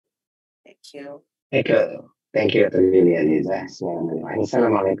Thank you to Julia Liza.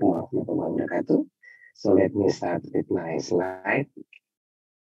 Assalamualaikum warahmatullahi wabarakatuh. So let me start with my slide.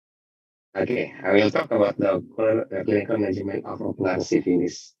 Okay, I will talk about the clinical management of ocular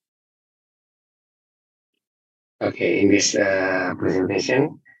syphilis. Okay, in this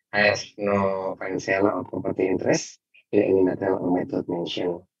presentation, I have no financial or property interest in any matter or method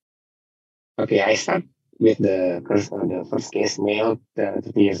mentioned. Okay, I start with the first case, male,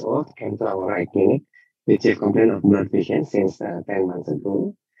 30 years old, came to our eye clinic with a complaint of blurred vision since 10 months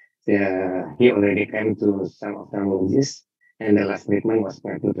ago. He already came to some ophthalmologists, and the last treatment was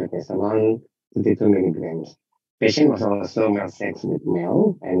prednisolone, 32 milligrams. Patient was also male sex with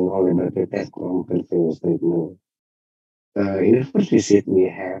male and only treated from previous treatment. In the first visit, we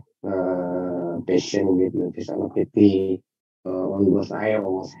have patient with visuality on both eye,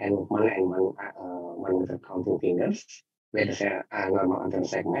 almost hand movement and one with the counting fingers. With a normal other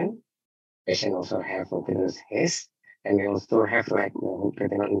segment. Patient also have a venous haze, and we also have like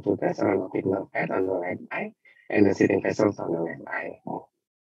retinal intruders around optical pad on the right eye and the sitting vessels on the left eye.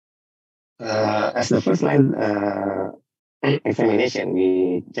 As the first line examination,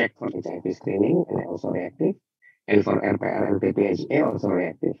 we check for HIV screening and also reactive, and for RPR and PPHA also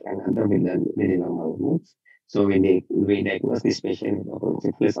reactive, and other with the normal moods. So we diagnose this patient with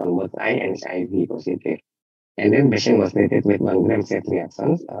syphilis on both eye and HIV positive. And then patient was treated with 1 gram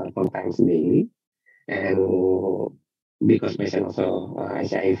ceftriaxone 4 times daily. And because patient also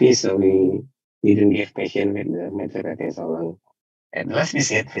HIV, so we didn't give patient with the methotrexate. At last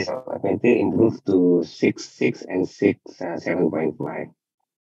visit, visual acuity improved to 6.6 and 7.5.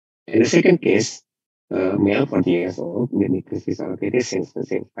 In the second case, male 40 years old with decreased visual acuity since the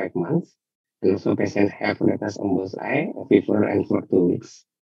same 5 months. And also patient have redness on both eye, fever, and for 2 weeks.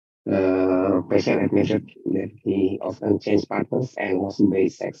 Patient admitted that he often changed partners and was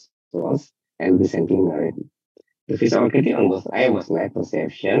bisexual and recently married. The visual acuity on both eye was light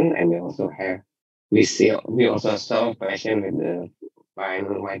perception, and we also saw patient with the fine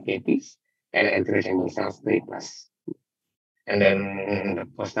white capies and anterior cells 3 plus. And then the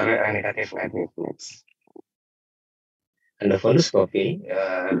posterior are negative light reflex. And the funduscopy,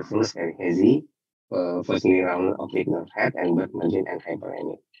 the fundus very hazy, firstly round oblique nerve head and bird margin and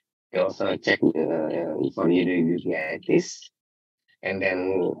hyperemic. We also check for uveitis, and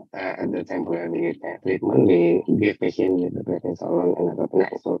then at the temporary treatment, we give patient with the prednisolone and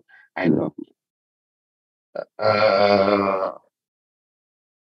retinol eye drop.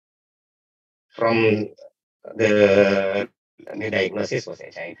 From the diagnosis was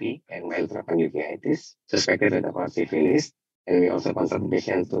HIV and mild uveitis, suspected with about syphilis, and we also consult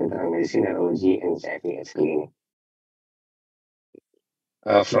patients to internal medicine, neurology, and HIV clinic.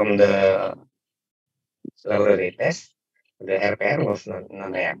 From the laboratory test, the RPR was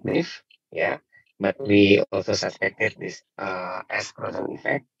non-reactive, yeah, but we also suspected this as Croson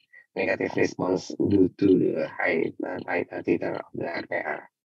effect, negative response due to the high titer of the RPR.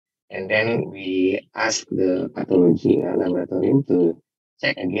 And then we asked the pathology laboratory to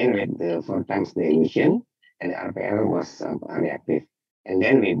check again with the 4 times dilution, and the RPR was reactive. And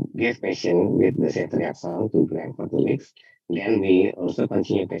then we gave patient with the ceftriaxone 2 grams for 2 weeks. Then we also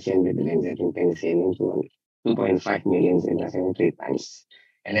continue patient with the benzathine penicillin to 2.5 million in 3 times.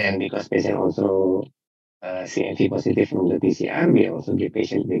 And then because patient also CMV positive from the PCR, we also give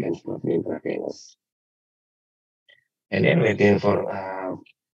patient vegan for intravenous. And then within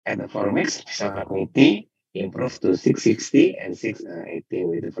at the 4 weeks, visual acuity improved to 660 and 618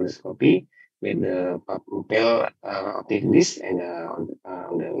 with the funduscopy with the pupil optic disc and on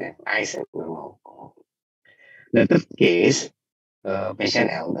the left eye and normal. The third case,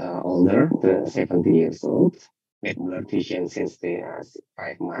 patient older, 70 years old, with blurred vision since they are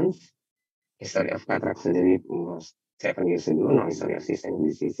 5 months. History of cataract surgery was 7 years ago, no history of systemic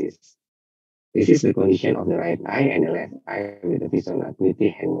diseases. This is the condition of the right eye and the left eye with the visual acuity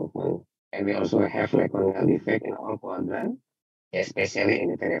hand movement. And we also have like corneal defect in all quadrants, especially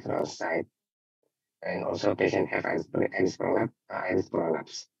in the peripheral side. And also patient have iris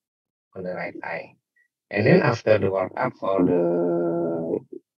prolapse on the right eye. And then after the workup for the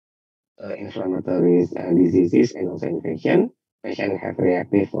inflammatory diseases and also infection, patient have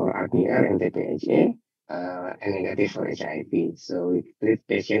reactive for RPR and TPHA and negative for HIV. So we treat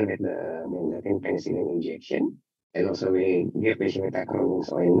patient with the benzathine penicillin injection, and also we give patient with acronis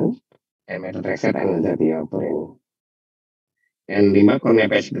ointment and methotrexate and azathioprine. And the cornea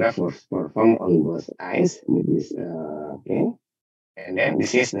patch graft was performed on both eyes with this okay. And then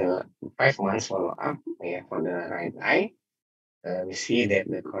this is the 5 months follow up for the right eye. We see that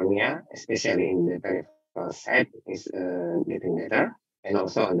the cornea, especially in the peripheral side, is getting better, and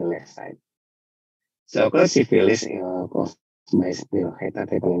also on the left side. So ocular syphilis caused by Spinoheta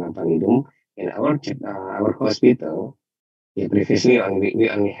treponema pallidum in our hospital. Yeah, previously we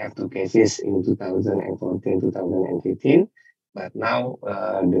only have two cases in 2014, 2015, but now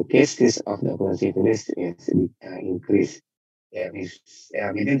the cases of the ocular syphilis is increased. Yeah,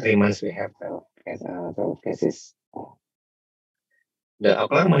 within 3 months we have 12 cases. The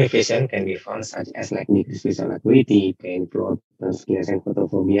ocular manifestation can be found such as like decreased visual acuity, pain, skin and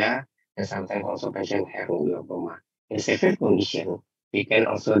photophobia, and sometimes also patient having glaucoma. In severe condition, we can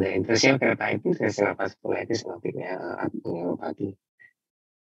also the interstitial keratitis, retinal vasculitis, and optic neuropathy.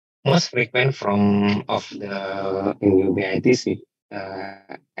 Most frequent from of the in uveitis with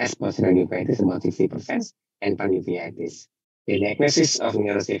as posterior uveitis about 60% and panuveitis. The diagnosis of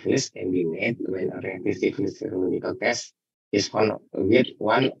neurosyphilis can be made when a reactive syphilis serological test is found with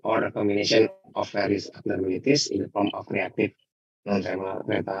one or a combination of various abnormalities in the form of reactive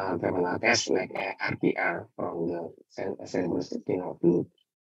non-terminal tests like RPR from the cerebrospinal fluid.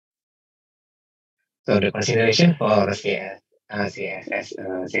 So the consideration for CSF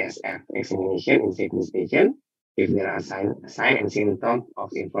examination in sickness patient, if there are sign and symptoms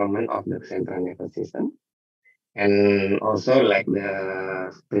of involvement of the central nervous system, and also like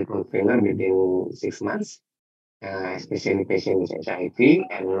the treatment failure within 6 months, especially patient with HIV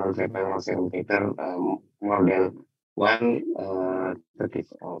and non-treatable serum titer more than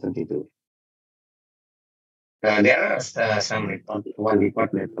 32. There are some one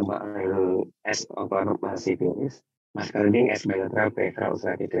report that as about syphilis, masquerading as bilateral peripheral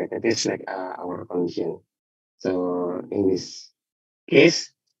ulcerative dermatitis like our condition. So in this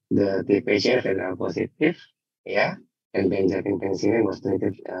case, the patient had a positive, yeah, and benzathine penicillin was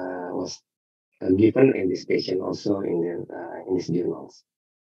treated was given in this patient also in these journals.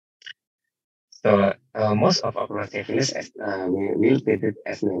 So most of ocular syphilis will treat it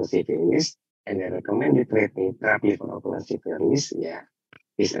as neurosyphilis, and the recommended treatment therapy for ocular syphilis, yeah,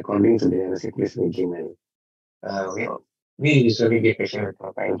 is according to the neurosyphilis regimen. Uh, we, we usually give patient with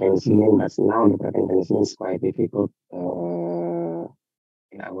protein penicillin, but now the protein penicillin is quite difficult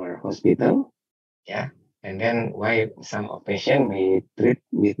in our hospital, yeah. And then why some of patient may treat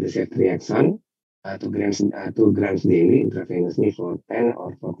with the ceftriaxone 2 grams daily intravenously for 10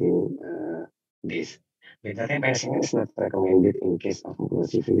 or 14 days. Beta-10 penicillin is not recommended in case of ocular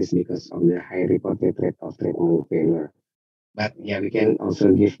syphilis because of the high reported rate of treatment failure. But yeah, we can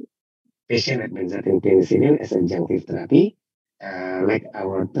also give patient with benzathine penicillin as adjunctive therapy, like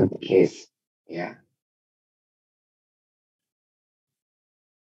our third case. Yeah.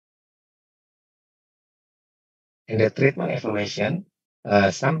 In the treatment evaluation,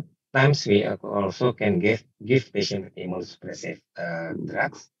 sometimes we also can give patient with immunosuppressive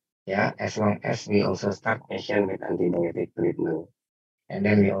drugs. Yeah, as long as we also start patient with antibiotic treatment, and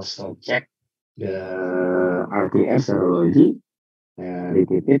then we also check the RPF serology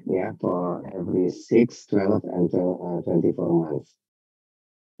repeated yeah for every 6, 12, and 24 months.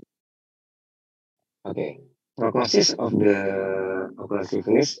 Okay, prognosis of the ocular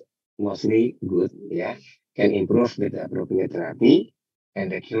syphilis mostly good, yeah, can improve with the appropriate therapy,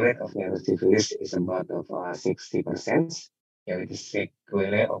 and the cure rate of neurosyphilis is about of 60%, yeah, with the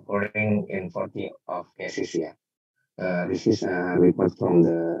sequelae occurring in 40 of cases, yeah. This is a report from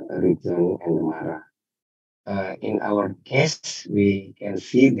the region and the Mara. In our case, we can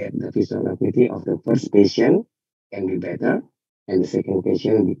see that the visual acuity of the first patient can be better, and the second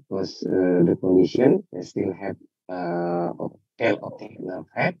patient, because the condition they still have tail optic nerve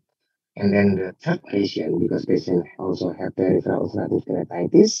head, and then the third patient, because patient also have peripheral ulcerative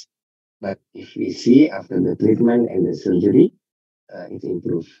keratitis, but if we see after the treatment and the surgery, it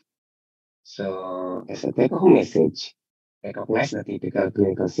improves. So, as a take-home message, recognize the typical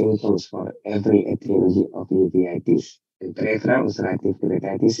clinical symptoms for every etiology of uveitis. And peripheral ulcerative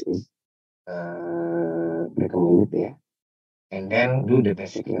keratitis is recommended there. And then do the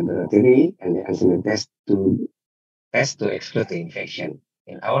basic laboratory and the ancillary test to exclude the infection.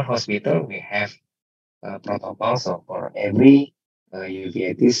 In our hospital, we have protocols. So for every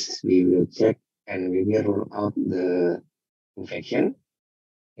uveitis, we will check and we will rule out the infection.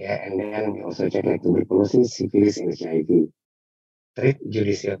 Yeah, and then we also check like tuberculosis, syphilis, and HIV. Treat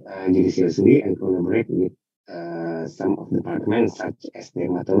judiciously and collaborate with some of the departments such as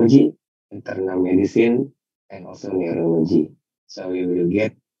dermatology, internal medicine, and also neurology. So we will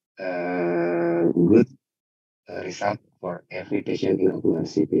get good result for every patient in ocular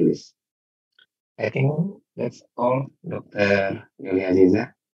syphilis. I think that's all, Dr. Yulia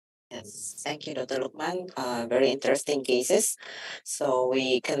Aziza. Yes, thank you, Dr. Lukman. Very interesting cases. So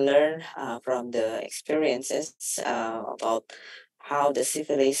we can learn from the experiences about how the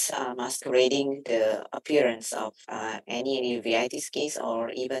syphilis masquerading the appearance of any uveitis case or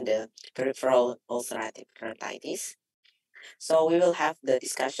even the peripheral ulcerative keratitis. So we will have the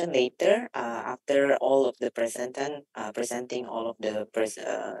discussion later after all of the presenting all of their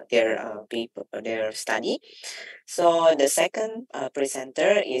paper, their study. So the second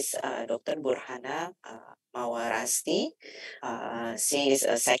presenter is Dr. Burhana Mawarasti. She is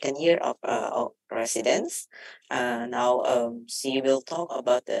a second year of residence. Now she will talk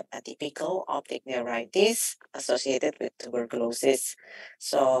about the atypical optic neuritis associated with tuberculosis.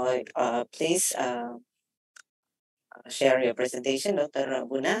 So please share your presentation, Dr.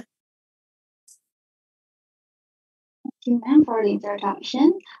 Buna. Thank you, ma'am, for the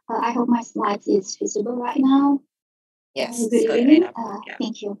introduction. I hope my slides is visible right now. Yes, Good it's good evening. enough. Yeah.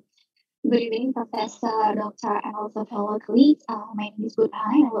 Thank you. Good evening, Professor, Doctor, and also fellow colleagues. My name is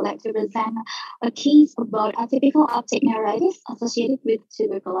Budhai, and I would like to present a case about atypical optic neuritis associated with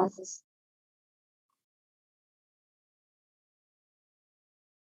tuberculosis.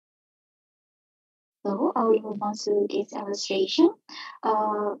 So we move on to case illustration.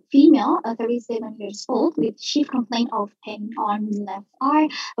 Female, 37 years old, with chief complaint of pain on left eye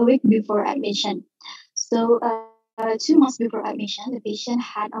a week before admission. So 2 months before admission, the patient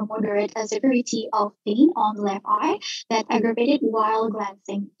had a moderate severity of pain on the left eye that aggravated while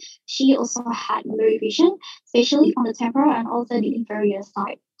glancing. She also had blurry vision, especially on the temporal and also the inferior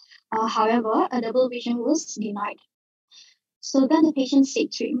side. However, a double vision was denied. So then the patient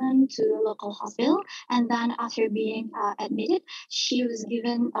sought treatment to a local hospital, and then after being admitted, she was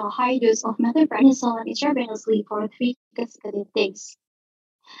given a high dose of methylprednisolone intravenously for 3 consecutive days.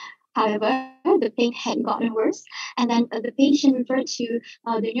 However, the pain had gotten worse, and then the patient referred to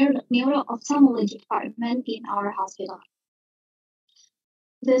the neuro-ophthalmology department in our hospital.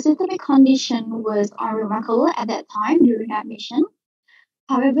 The systemic condition was unremarkable at that time during admission.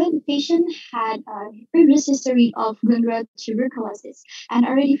 However, the patient had a previous history of glandular tuberculosis and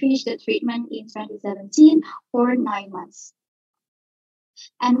already finished the treatment in 2017 for 9 months.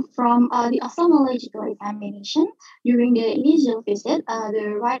 And from the ophthalmological examination, during the initial visit,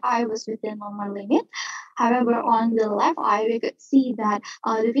 the right eye was within normal limit. However, on the left eye, we could see that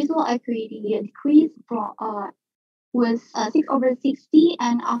the visual acuity decreased from was 6 over 60,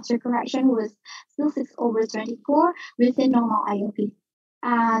 and after correction was still 6 over 24 within normal IOP.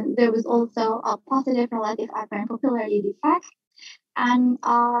 And there was also a positive relative apparent pupillary defect. And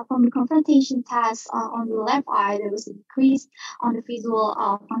from the confrontation test on the left eye, there was a decrease on the visual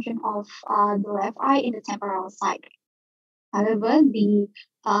function of the left eye in the temporal side. However, the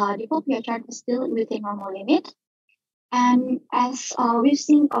diplopia chart was still within normal limit. And as we've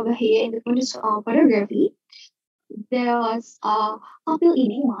seen over here in the fundus photography, there was a pupil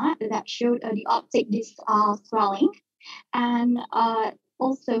edema that showed the optic disc swelling, and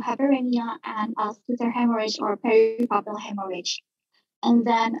also hyperemia and splitter hemorrhage or peripapillary hemorrhage. And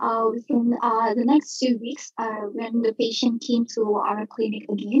then within the next 2 weeks, when the patient came to our clinic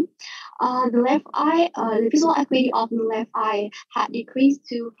again, the left eye, the visual acuity of the left eye had decreased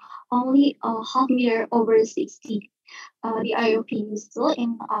to only a half meter over 60. The IOP is still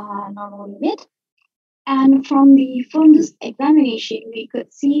in normal limit. And from the fundus examination, we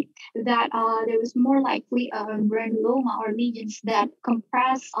could see that there was more likely a granuloma or lesions that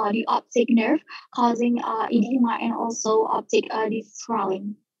compress the optic nerve, causing edema and also optic disc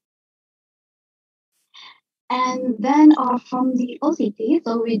swelling. And then from the OCT,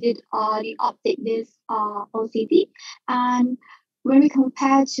 so we did the optic disc OCT, and when we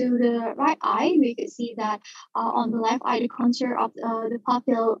compare to the right eye, we could see that on the left eye, the contour of the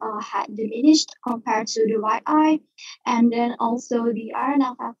pupil had diminished compared to the right eye, and then also the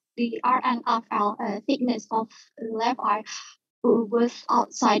RNFL thickness of the left eye was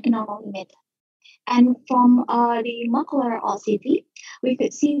outside the normal limit. And from the macular OCT, we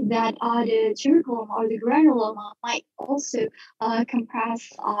could see that the tuberculoma or the granuloma might also compress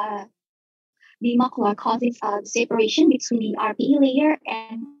the macula, causing separation between the RPE layer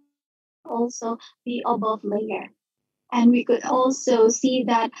and also the above layer. And we could also see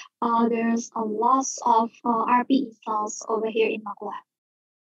that there's a loss of RPE cells over here in macula.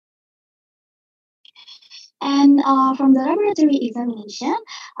 And from the laboratory examination,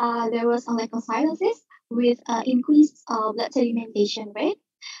 there was a leukocytosis with increased blood sedimentation rate.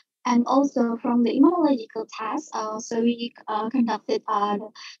 And also from the immunological test, so we conducted the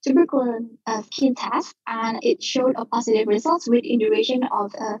tuberculin skin test, and it showed a positive results with in duration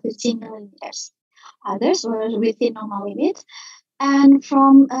of 15 millimeters. Others were within normal limit. And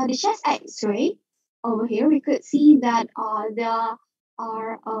from the chest X-ray over here, we could see that there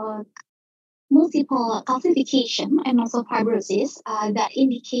are multiple calcification and also fibrosis that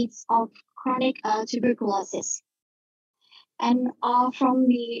indicates of chronic tuberculosis. And from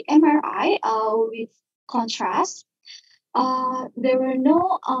the MRI with contrast, there were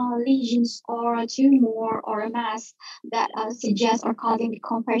no lesions or tumor or a mass that suggest or causing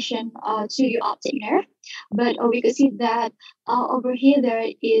decompression to the optic nerve. But we could see that over here there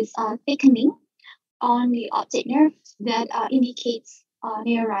is thickening on the optic nerve that indicates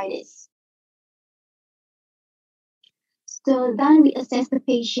neuritis. So then we assess the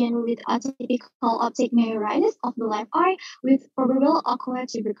patient with atypical optic neuritis of the left eye with probable ocular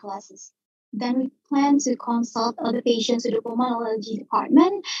tuberculosis. Then we plan to consult the patient to the pulmonology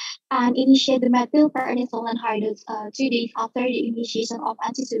department and initiate the methylprednisolone high dose 2 days after the initiation of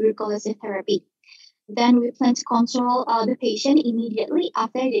anti-tuberculosis therapy. Then we plan to control the patient immediately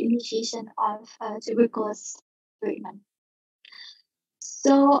after the initiation of tuberculosis treatment.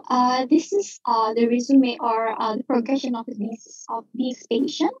 So this is the resume or the progression of these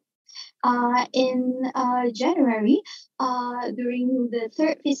patients. In January, during the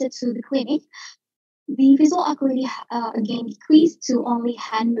third visit to the clinic, the visual acuity again decreased to only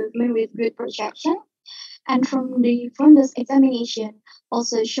hand movement with good projection. And from the fundus examination,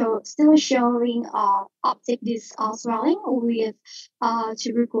 also still showing optic disc swelling with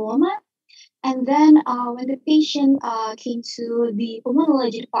tuberculoma. And then when the patient came to the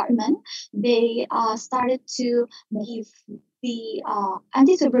pulmonology department, they started to give the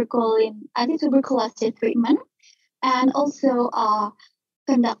anti-tuberculosis treatment and also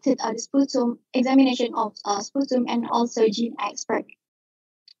conducted a sputum examination of sputum and also gene expert.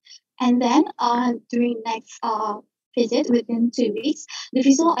 And then during next visit within 2 weeks, the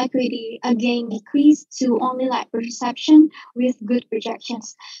visual acuity again decreased to only light perception with good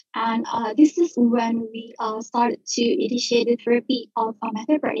projections. And this is when we started to initiate the therapy of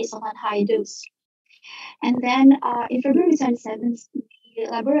methylprednisolone high dose. And then in February 27th, the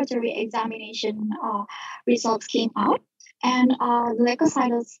laboratory examination results came out. And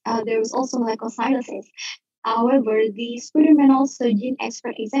there was also leukocytosis. However, the sputum and also gene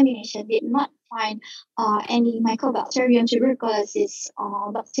expert examination did not find any Mycobacterium tuberculosis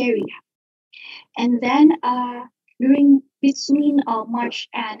bacteria. And then during between March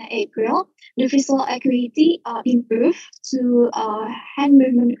and April, the visual acuity improved to hand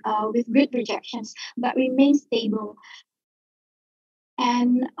movement with good projections, but remained stable.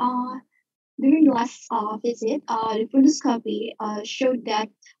 And during the last visit, the fundoscopy showed that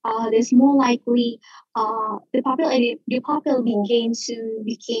there's more likely the pupil began to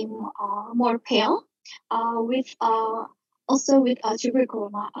become more pale with also with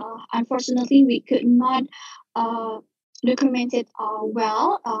tuberculoma. Unfortunately, we could not document it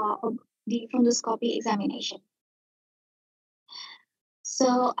well of the fundoscopy examination.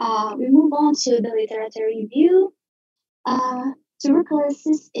 So we move on to the literature review.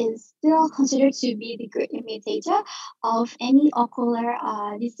 Tuberculosis is still considered to be the great imitator of any ocular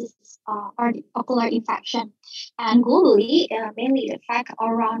disease or ocular infection. And globally, mainly it affects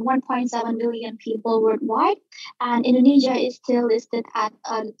around 1.7 billion people worldwide. And Indonesia is still listed at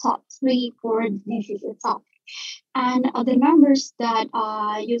the top 3 for the disease itself. And the numbers that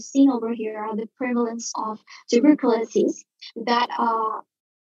you've seen over here are the prevalence of tuberculosis that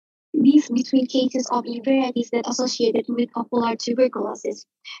these between cases of uveitis that associated with ocular tuberculosis.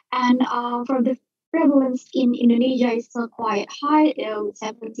 And for the prevalence in Indonesia is still quite high, with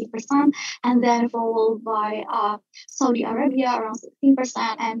 70%, and then followed by Saudi Arabia around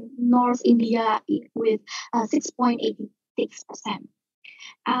 16%, and North India with 6.86%.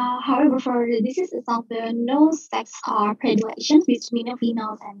 However, for the disease itself, there are no sex predilections between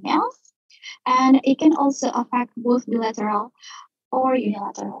females and males, and it can also affect both bilateral or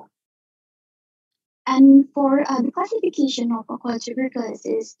unilateral. And for the classification of ocular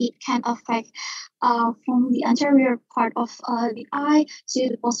tuberculosis, it can affect from the anterior part of the eye to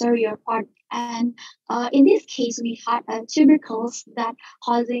the posterior part. And in this case, we had tubercles that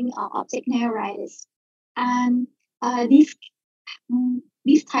causing optic neuritis. And these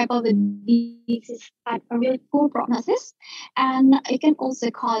this type of disease had a really poor prognosis, and it can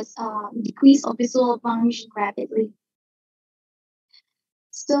also cause decrease of visual function rapidly.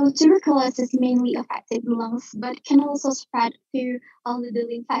 So tuberculosis mainly affected the lungs, but can also spread through all the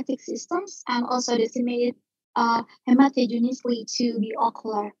lymphatic systems and also disseminated hematogeneously to the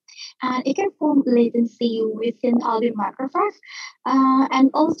ocular. And it can form latency within all the macrophages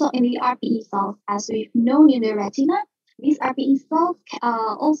and also in the RPE cells, as we've known in the retina. These RPE cells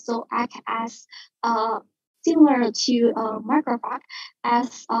also act as similar to macrophage,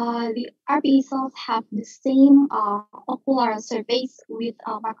 as the RPE cells have the same ocular surface with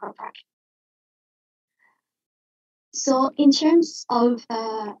macrophage. So, in terms of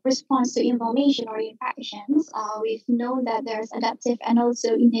response to inflammation or infections, we've known that there's adaptive and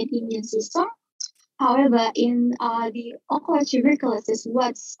also innate immune system. However, in the ocular tuberculosis,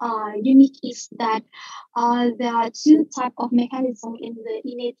 what's unique is that there are two type of mechanism in the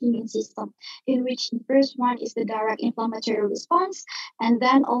innate immune system, in which the first one is the direct inflammatory response, and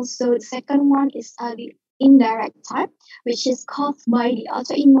then also the second one is the indirect type, which is caused by the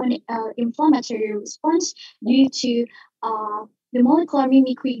autoimmune inflammatory response due to the molecular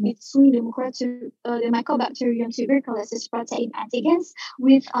mimicry between the Mycobacterium tuberculosis protein antigens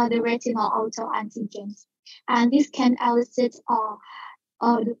with the retinal autoantigens. And this can elicit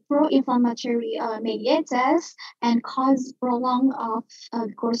the pro-inflammatory mediators and cause prolonged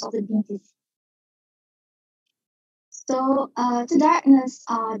the course of the disease. So, to diagnose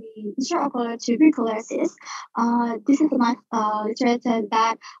the intraocular tuberculosis, this is a literature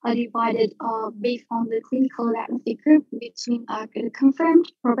that are divided based on the clinical diagnostic group between the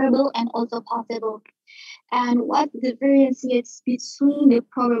confirmed, probable, and also possible. And what differentiates between the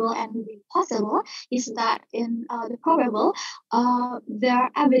probable and the possible is that in the probable, there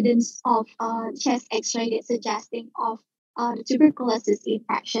are evidence of chest X-ray that suggesting of the tuberculosis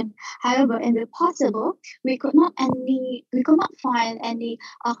infection. However, in the possible, we could not find any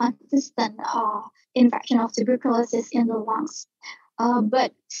consistent infection of tuberculosis in the lungs.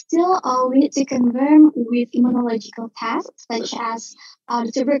 But still, we need to confirm with immunological tests such as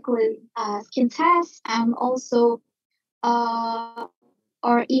the tuberculosis skin test and also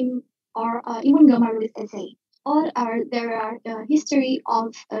or immune gamma release assay. Or there are the history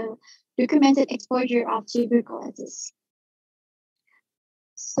of documented exposure of tuberculosis.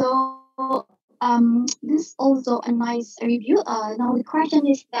 So this is also a nice review. Now the question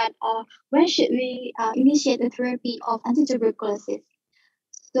is that when should we initiate the therapy of anti-tuberculosis?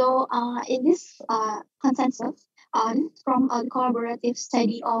 So, in this consensus, this is from the collaborative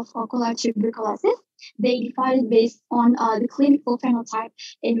study of ocular tuberculosis. They divided based on the clinical phenotype,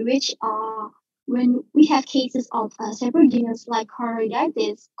 in which when we have cases of seborrheic like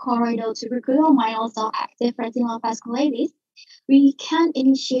choroiditis, choroidal tuberculoma, and also active retinal vasculitis, we can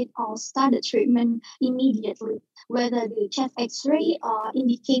initiate or start the treatment immediately, whether the chest X-ray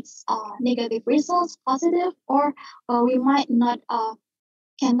indicates negative results, positive, or we might not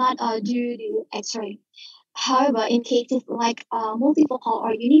cannot do the X-ray. However, in cases like multifocal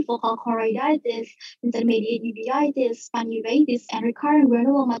or unifocal choroiditis, intermediate uveitis, span uveitis, and recurrent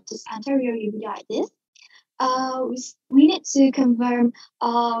granulomatous anterior uveitis, we need to confirm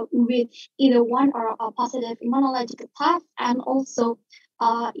with either one or a positive immunological test and also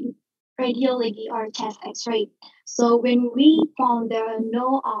uh, radiology or chest X-ray. So when we found there are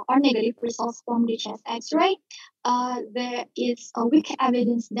no or negative results from the chest X-ray, there is a weak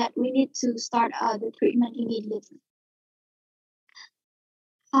evidence that we need to start the treatment immediately.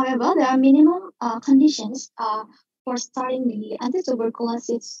 However, there are minimum conditions for starting the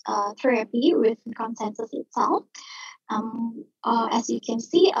anti-tuberculosis therapy with the consensus itself. As you can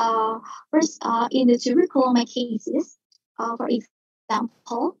see, first in the tuberculoma cases, for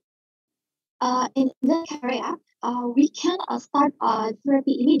example, in this area, we can start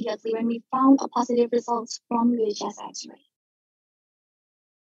therapy immediately when we found a positive results from the chest X-ray.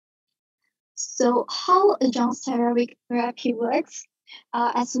 So, how adjunct steroid therapy works?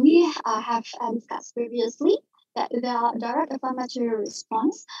 As we have discussed previously, that the direct inflammatory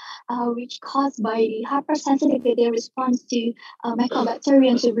response, which caused by the hypersensitivity response to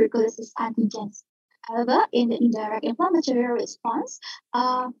Mycobacterium tuberculosis antigens. However, in the indirect inflammatory response,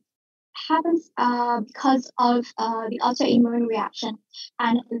 happens because of the autoimmune reaction,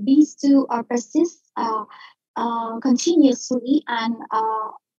 and these two persist continuously and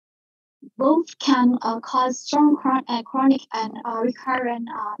both can cause strong chronic and recurrent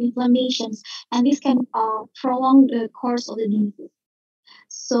inflammations, and this can prolong the course of the disease.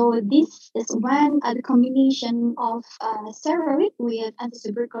 So this is when the combination of steroid with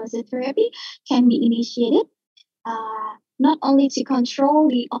anti-tuberculosis therapy can be initiated, not only to control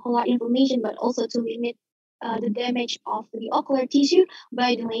the ocular inflammation, but also to limit the damage of the ocular tissue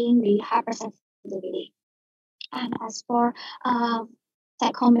by delaying the hypersensitivity. And as for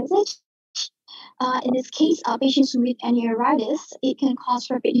take-home message, in this case, patients with uveitis, it can cause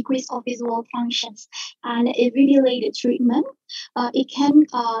rapid decrease of visual functions. And if we delay the treatment, it can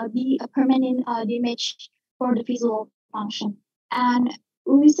be a permanent damage for the visual function. And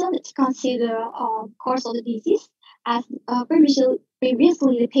we still need to consider course of the disease, as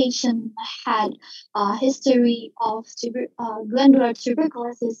previously the patient had a history of glandular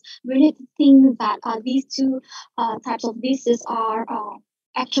tuberculosis. We need to think that these two types of diseases are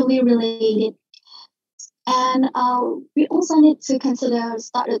actually related. And we also need to consider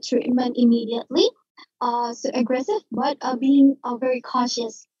start the treatment immediately. So aggressive, but being very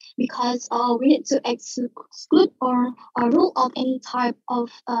cautious because we need to exclude or rule out any type of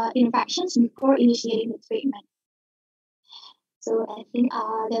infections before initiating the treatment. So I think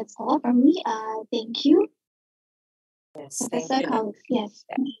that's all from me. Thank you, Yes, thank Professor you. Collins. Yes.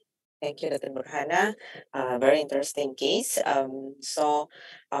 Thank you, Dr. Burhana. Very interesting case. So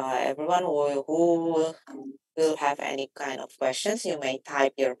everyone who will have any kind of questions, you may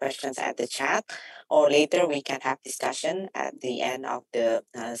type your questions at the chat, or later we can have discussion at the end of the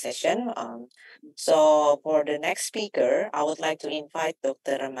session. So for the next speaker, I would like to invite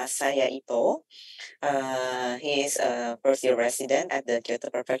Dr. Masaya Ito. He is a first year resident at the Kyoto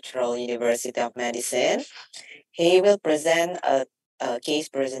Prefectural University of Medicine. He will present a case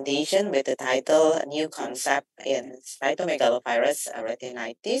presentation with the title New Concept in Cytomegalovirus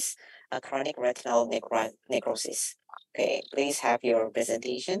Retinitis, a Chronic Retinal Necrosis. Okay, please have your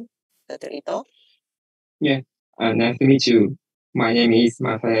presentation, Dr. Ito. Yes, nice to meet you. My name is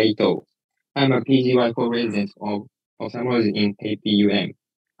Masaya Ito. I'm a PGY co-resident of Ophthalmology in KPUM.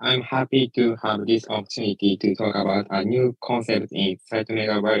 I'm happy to have this opportunity to talk about a new concept in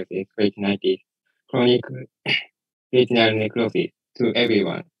cytomegalovirus retinitis, chronic retinal necrosis, to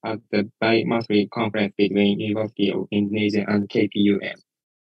everyone at the bi-monthly conference between University of Indonesia and KPUM.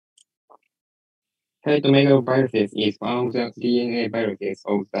 Cytomegaloviruses is one of the DNA viruses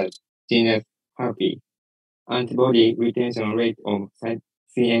of the genus Herpes. Antibody retention rate of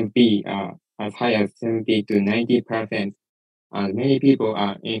CMV are as high as 70 to 90%, and many people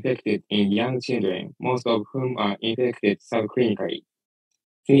are infected in young children, most of whom are infected subclinically.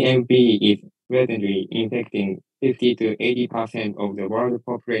 CMV is presently infecting 50 to 80% of the world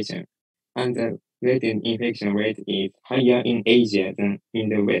population, and the latent infection rate is higher in Asia than in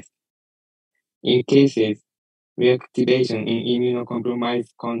the West. In cases, reactivation in immunocompromised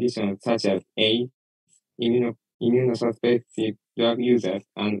conditions such as AIDS, immunosuppressive drug users,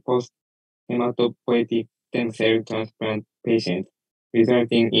 and post-hematopoietic stem cell transplant patients,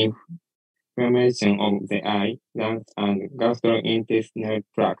 resulting in inflammation of the eye, lungs, and gastrointestinal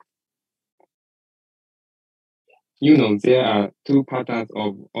tract. There are two patterns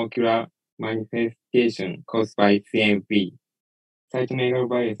of ocular manifestation caused by CMV: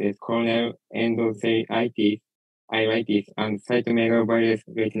 cytomegalovirus corneal endotheliitis, iritis, and cytomegalovirus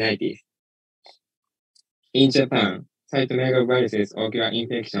retinitis. In Japan, cytomegalovirus ocular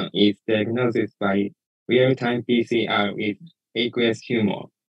infection is diagnosed by real-time PCR with aqueous humor.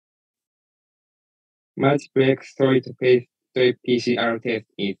 Multiplex solid-phase PCR test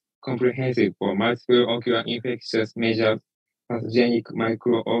is comprehensive for multiple ocular infectious measures pathogenic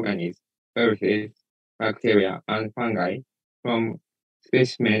microorganisms, viruses, bacteria, and fungi from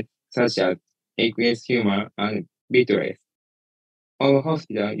specimens such as aqueous humor and vitreous. All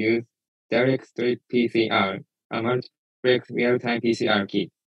hospitals use direct strip PCR, a multiplex real-time PCR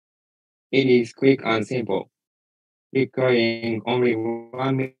kit. It is quick and simple, requiring only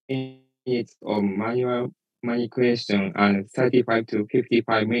 1 minute of manual manipulation and 35 to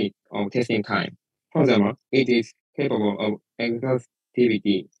 55 minutes of testing time. Furthermore, it is capable of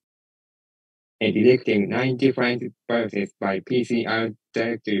exhaustivity and detecting 9 different viruses by PCR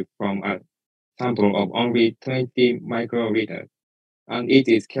directly from a sample of only 20 microliters, and it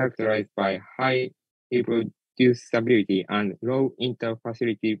is characterized by high reproducibility and low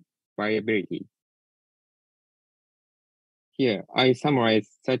interfacility variability. Here, I summarize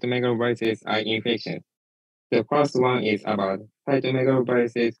cytomegaloviruses eye infections. The first one is about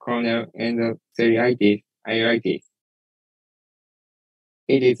cytomegaloviruses corneal endotheliitis, iritis.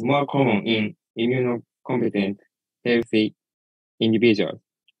 It is more common in immunocompetent, healthy individuals.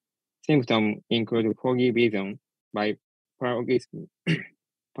 Symptoms include foggy vision by paroxysmal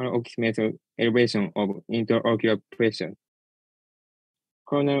elevation of intraocular pressure.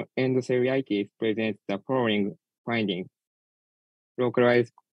 Corneal endotheliitis presents the following findings: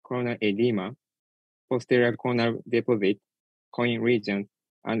 localized corneal edema, posterior corneal deposit, coin regions,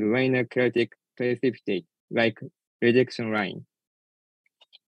 and linear keratic precipitate like rejection line.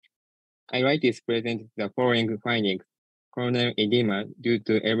 Iritis presents the following findings: corneal edema due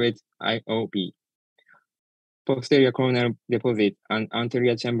to elevated IOP, posterior corneal deposit, and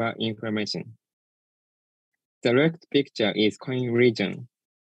anterior chamber inflammation. The left picture is coin region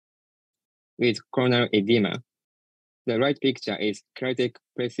with corneal edema. The right picture is keratic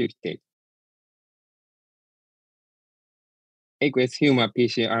precipitate. Aqueous humor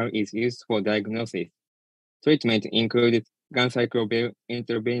PCR is used for diagnosis. Treatment includes ganciclovir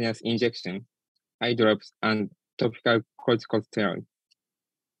intravenous injection, eye drops, and topical corticosteroid.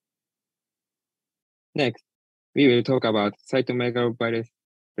 Next, we will talk about cytomegalovirus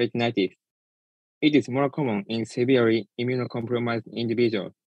retinitis. It is more common in severely immunocompromised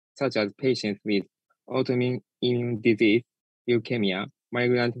individuals, such as patients with autoimmune immune disease, leukemia,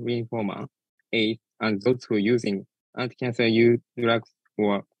 malignant lymphoma, AIDS, and those who are using anti-cancer drugs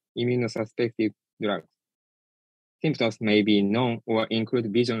or immunosuppressive drugs. Symptoms may be known or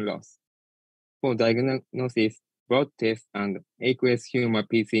include vision loss. For diagnosis, blood tests and aqueous humor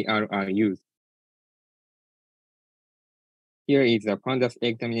PCR are used. Here is a fundus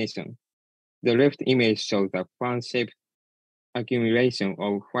examination. The left image shows a fan-shaped accumulation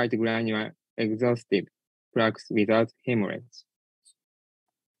of white granular exhaustive plaques without hemorrhage.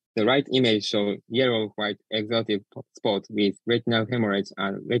 The right image shows yellow-white exhaustive spots with retinal hemorrhage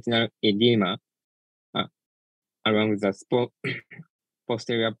and retinal edema along the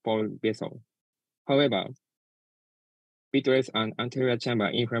posterior pole vessel. However, vitreous and anterior chamber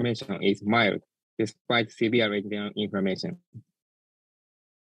inflammation is mild despite severe retinal inflammation.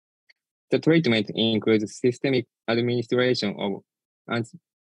 The treatment includes systemic administration of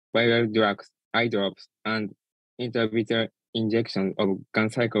antiviral drugs, eye drops, and intravitreal injection of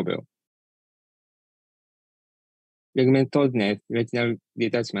ganciclovir. Ligamentogenous retinal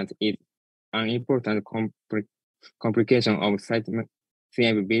detachment is an important complication of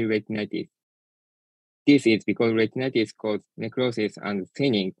CMV retinitis. This is because retinitis causes necrosis and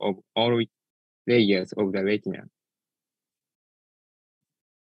thinning of all layers of the retina.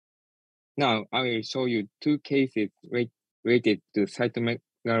 Now, I will show you two cases related to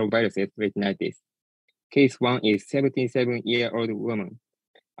cytomegalovirus retinitis. Case 1 is 77-year-old woman.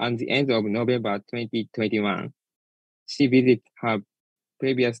 At the end of November 2021, she visited her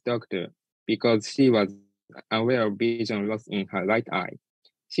previous doctor because she was aware of vision loss in her right eye.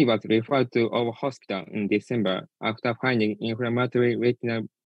 She was referred to our hospital in December after finding inflammatory retinal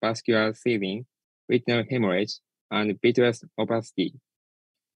vascular seeding, retinal hemorrhage, and vitreous opacity.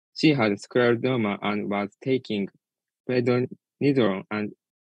 She had scleroderma and was taking prednisone and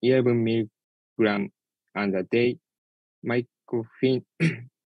 11 milligram and a day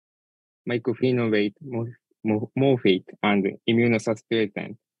mycophenolate morphine and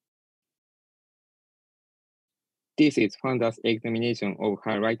immunosuppressant. This is fundus examination of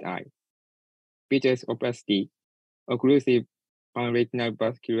her right eye. Vitreous opacity, occlusive panretinal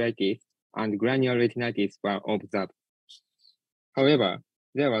vasculitis, and granular retinitis were observed. However,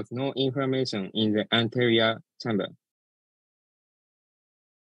 there was no inflammation in the anterior chamber.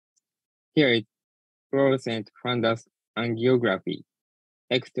 Here is fluorescent fundus angiography.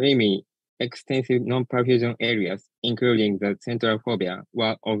 Extremely extensive non-perfusion areas, including the central fovea,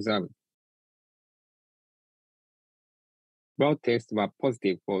 were observed. Blood tests were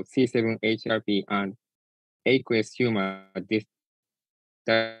positive for C7HRP and aqueous humor. This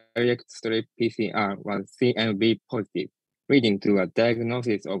direct strip PCR was CMV positive, leading to a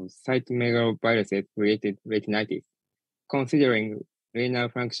diagnosis of cytomegalovirus-related retinitis. Considering renal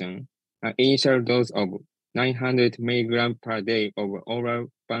function, an initial dose of 900 mg per day of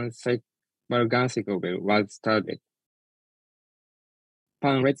oral ganciclovir was started.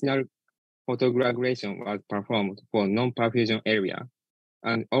 Panretinal photocoagulation was performed for non-perfusion area,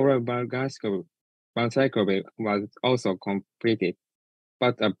 and oral ganciclovir was also completed,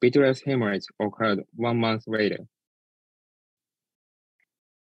 but a vitreous hemorrhage occurred 1 month later.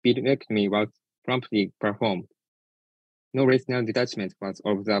 Vitrectomy was promptly performed. No retinal detachment was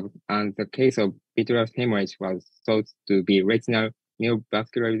observed, and the case of vitreous hemorrhage was thought to be retinal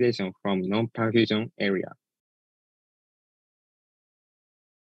neovascularization from non-perfusion area.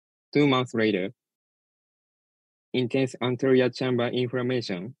 2 months later, intense anterior chamber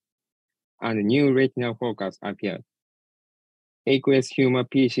inflammation and new retinal focus appeared. Aqueous humor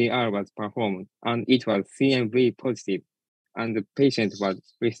PCR was performed, and it was CMV positive, and the patient was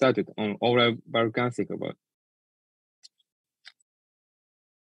restarted on oral ganciclovir.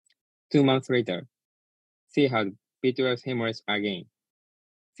 2 months later, she had vitreous hemorrhage again.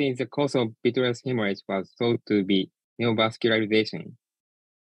 Since the cause of vitreous hemorrhage was thought to be neovascularization,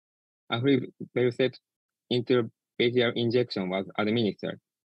 aflibercept intravitreal injection was administered,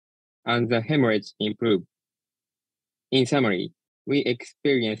 and the hemorrhage improved. In summary, we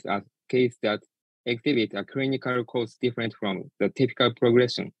experienced a case that exhibits a clinical course different from the typical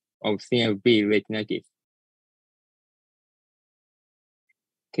progression of CMV retinitis.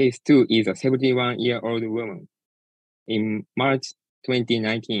 Case 2 is a 71-year-old woman. In March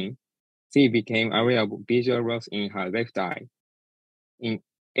 2019, she became aware of visual loss in her left eye. In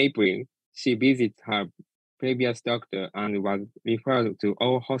April, she visited her previous doctor and was referred to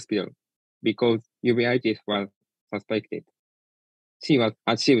our hospital because uveitis was suspected. She was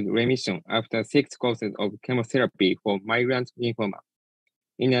achieved remission after 6 courses of chemotherapy for migrant lymphoma.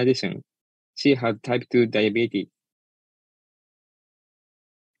 In addition, she had type 2 diabetes.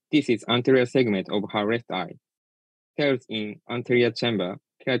 This is anterior segment of her left eye. Cells in anterior chamber,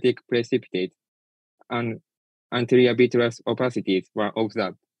 chaotic precipitate, and anterior vitreous opacities were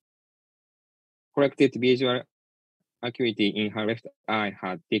observed. Corrected visual acuity in her left eye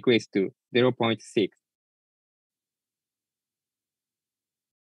had decreased to 0.6.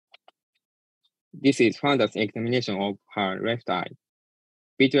 This is fundus examination of her left eye.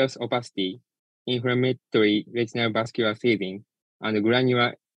 Vitreous opacity, inflammatory retinal vascular seeding, and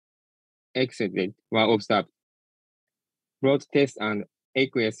granular exudate were observed. Blood tests and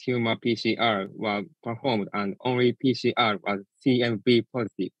aqueous humor PCR were performed and only PCR was CMV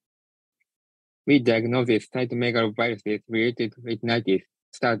positive. We diagnosed cytomegaloviruses related retinitis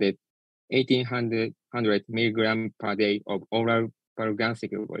started 1800 mg per day of oral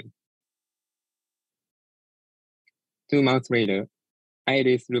valganciclovir. 2 months later,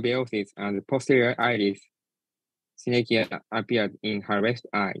 iris rubeosis and posterior iris synechia appeared in her left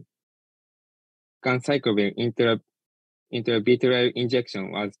eye. Ganciclovir intravitreal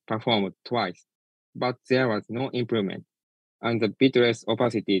injection was performed twice, but there was no improvement, and the vitreous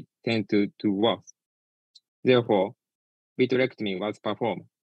opacity tended to worse. Therefore, vitrectomy was performed.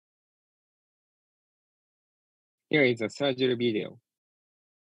 Here is a surgery video.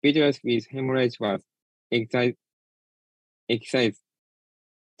 Vitreous with hemorrhage was excised.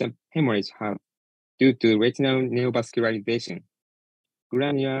 The hemorrhage had due to retinal neovascularization.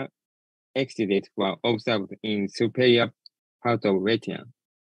 Granular exudates were observed in superior part of retina.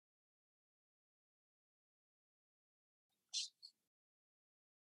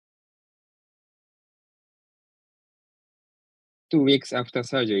 Two weeks after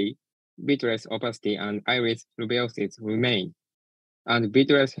surgery, vitreous opacity and iris rubeosis remained, and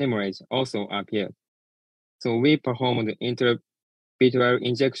vitreous hemorrhage also appeared. So we performed intravitreal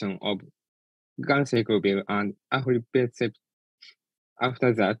injection of ganciclovir and aflibercept.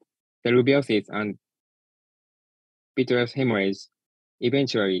 After that, the rubeosis and vitreous hemorrhage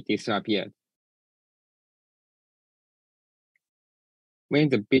eventually disappeared. When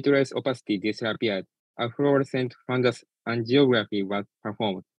the vitreous opacity disappeared, a fluorescent fundus angiography was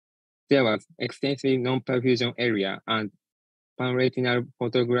performed. There was extensive non-perfusion area and panretinal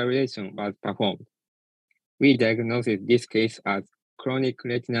photogravulation was performed. We diagnosed this case as chronic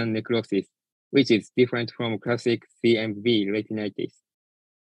retinal necrosis, which is different from classic CMV retinitis.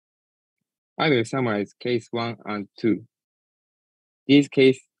 I will summarize case 1 and 2. These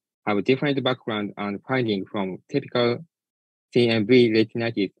cases have different background and findings from typical CMV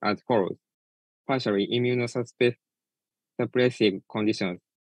retinitis as follows: partially immunosuppressive conditions,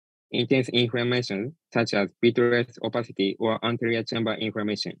 intense inflammation such as vitreous opacity or anterior chamber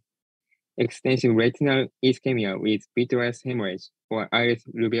inflammation, extensive retinal ischemia with vitreous hemorrhage or iris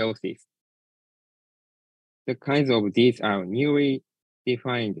rubeosis. The kinds of these are newly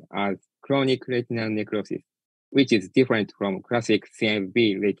defined as chronic retinal necrosis, which is different from classic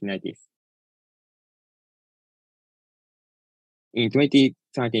CMV retinitis. In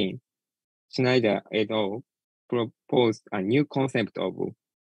 2013, Schneider et al. Proposed a new concept of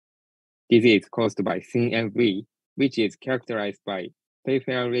disease caused by CMV, which is characterized by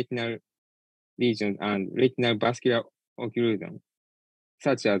peripheral retinal lesions and retinal vascular occlusion,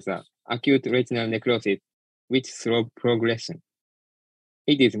 such as acute retinal necrosis, which slow progression.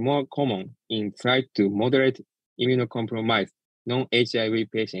 It is more common in slight to moderate immunocompromised non-HIV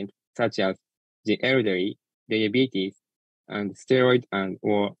patients, such as the elderly, diabetes, and steroid and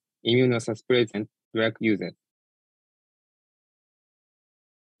or immunosuppressant drug users.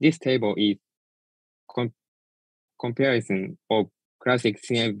 This table is comparison of classic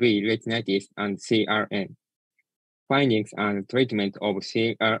CMV retinitis and CRN. Findings and treatment of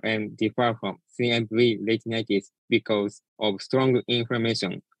CRN differ from CMV retinitis because of strong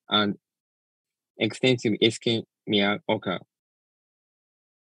inflammation and extensive ischemia occur.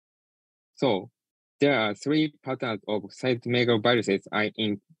 So, there are 3 patterns of cytomegaloviruses eye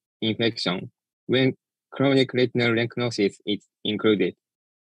infection when chronic retinal necrosis is included.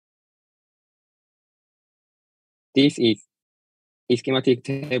 This is a schematic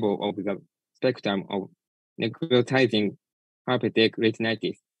table of the spectrum of necrotizing herpetic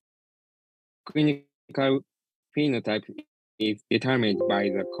retinitis. Clinical phenotype is determined by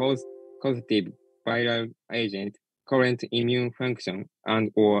the causative viral agent, current immune function, and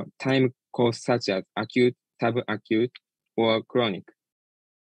or time course such as acute, subacute, or chronic.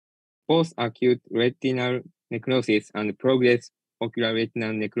 Both acute retinal necrosis and progressive ocular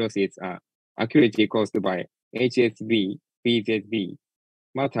retinal necrosis are acutely caused by HSV VZV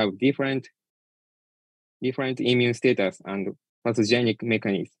must have different immune status and pathogenic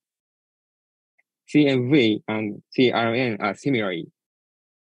mechanisms. CMV and CRN are similarly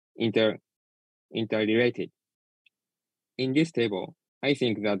interrelated. In this table, I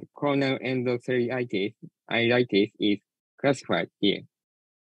think that corneal endotheliitis is classified here.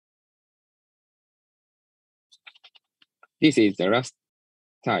 This is the last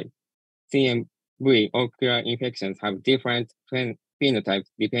type. CMV ocular infections have different phenotypes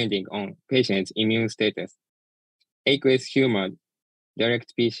depending on patient's immune status. Aqueous humor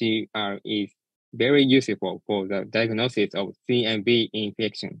direct PCR is very useful for the diagnosis of CMV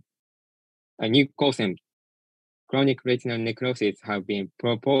infection. A new concept, chronic retinal necrosis, have been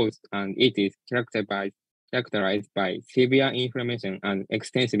proposed, and it is characterized by severe inflammation and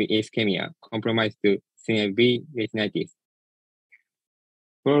extensive ischemia compromised to CMV retinitis.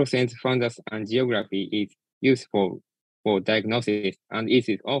 Fluorescent fundus angiography is useful for diagnosis, and it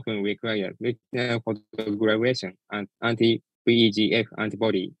is often requires retinal photograduation and anti-VEGF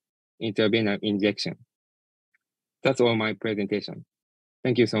antibody intravenous injection. That's all my presentation.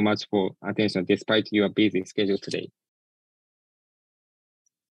 Thank you so much for attention despite your busy schedule today.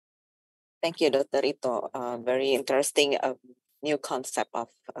 Thank you, Dr. Ito. Very interesting new concept of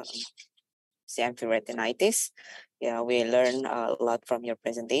CMV retinitis. Yeah, we learned a lot from your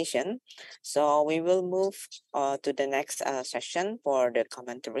presentation. So we will move to the next session for the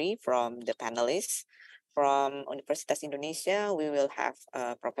commentary from the panelists. From Universitas Indonesia, we will have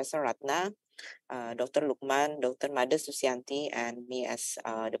Professor Ratna, Dr. Lukman, Dr. Mada Susianti, and me as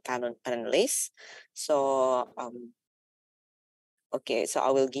the panelist. So, okay, so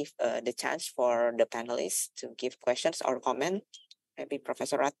I will give the chance for the panelists to give questions or comment. Maybe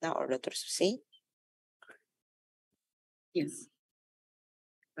Professor Ratna or Dr. Susi. Yes.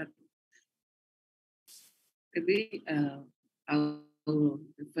 But maybe I'll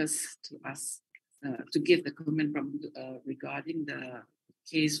first to ask to give the comment from regarding the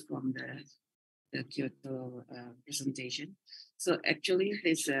case from the Kyoto presentation. So actually,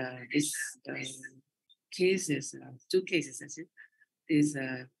 this case is two cases. As it is,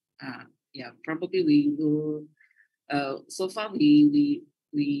 yeah, probably we will. So far,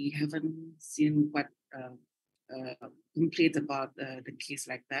 we haven't seen what complete about the case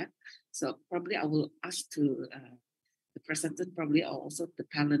like that. So probably I will ask to the presenter, probably also the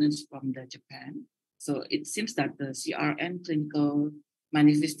panelists from the Japan. So it seems that the CRN clinical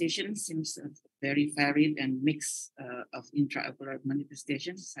manifestation seems very varied and mix of intraocular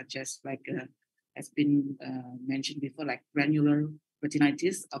manifestations, such as like has been mentioned before, like granular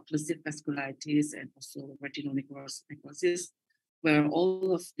retinitis, occlusive vasculitis, and also retinal necrosis, where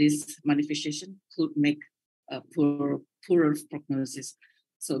all of these manifestations could make a poorer prognosis.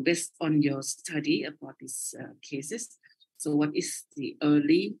 So based on your study about these cases, so what is the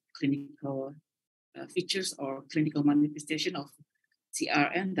early clinical features or clinical manifestation of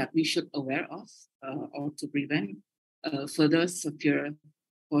CRN that we should aware of or to prevent further severe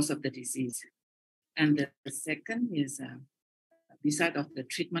course of the disease? And the second is beside of the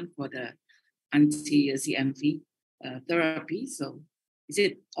treatment for the anti-CMV therapy. So is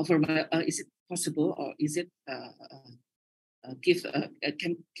it possible, or is it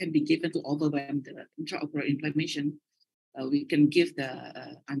can be given to overwhelm the intraocular inflammation? We can give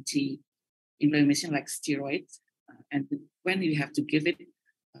the anti-inflammation like steroids, and when we have to give it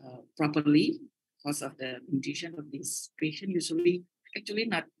properly because of the condition of this patient, usually actually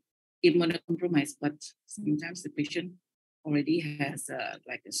not immunocompromised, but sometimes the patient already has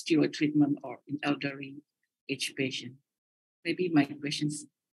like a steroid treatment or in elderly age patient. Maybe my questions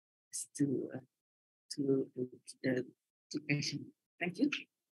is to the patient. Thank you.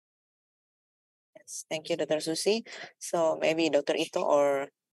 Yes, thank you, Dr. Susi. So maybe Dr. Ito or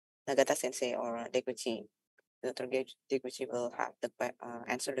Nagata Sensei or Deguchi, Dr. Deguchi will have the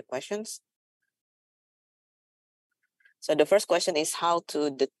answer the questions. So the first question is how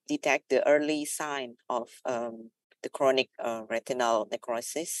to detect the early sign of the chronic retinal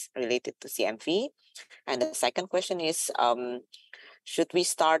necrosis related to CMV. And the second question is, should we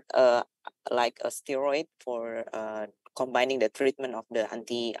start like a steroid for combining the treatment of the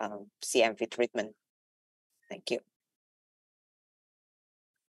anti-CMV treatment? Thank you.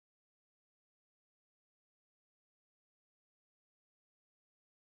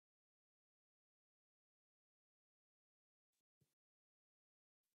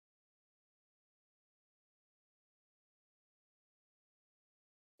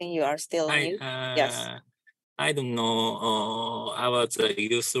 You are still mute. Yes. I don't know about the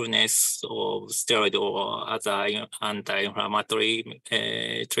usefulness of steroid or other anti-inflammatory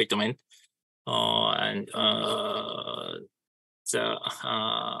treatment. and the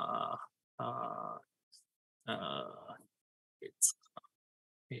it's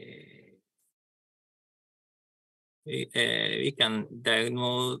we can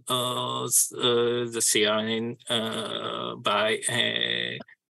diagnose the CRN by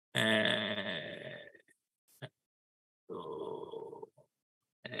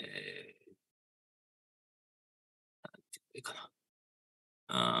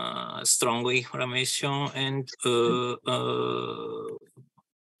strong inflammation and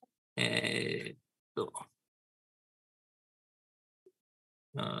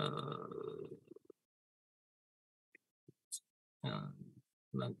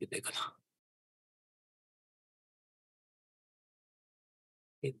なんて言ったら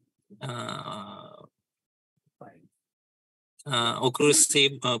いいかな。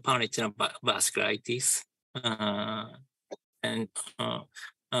Occlusive peritoneal vasculitis. And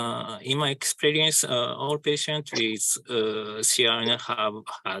in my experience, all patients with CRN have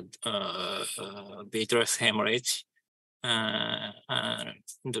had vitreous hemorrhage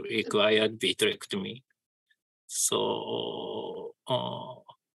and required vitrectomy. So,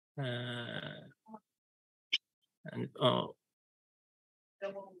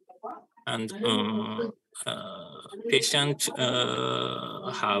 patients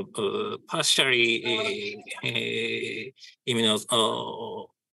have partially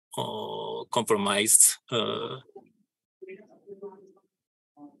immunocompromised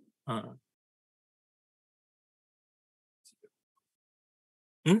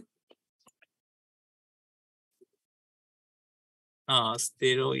ス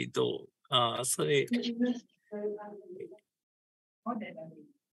テロイド、それ、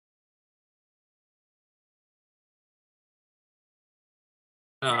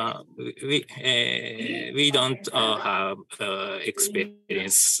we don't have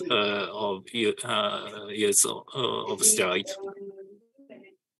experience of use of steroid.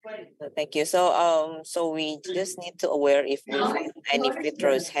 Thank you. So we just need to aware if we find any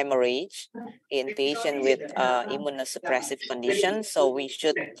vitreous hemorrhage in patient with immunosuppressive condition. So we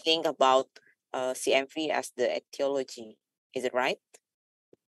should think about CMV as the etiology. Is it right?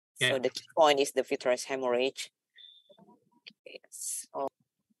 Yeah. So the key point is the vitreous hemorrhage. Yes.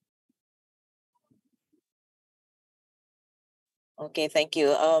 Okay, thank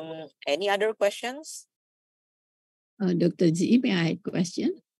you. Any other questions? Dr. Ji, may I have a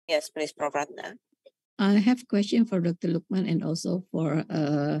question? Yes, please, Prof. Ratna. I have a question for Dr. Lukman and also for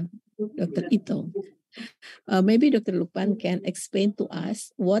Dr. Ito. Maybe Dr. Lukman can explain to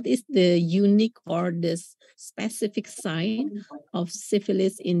us what is the unique or the specific sign of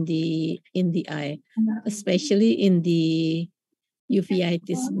syphilis in the eye, especially in the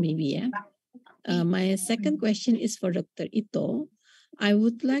uveitis, maybe. Yeah. My second question is for Dr. Ito. I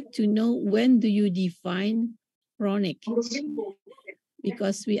would like to know, when do you define chronic?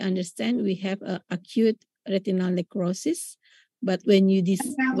 Because we understand we have acute retinal necrosis, but when you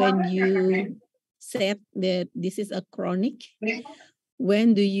said that this is a chronic,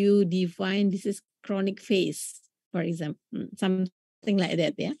 when do you define this is chronic phase, for example, something like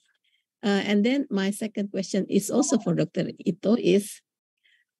that, yeah? And then my second question is also for Dr. Ito is,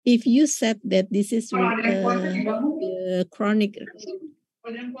 if you said that this is chronic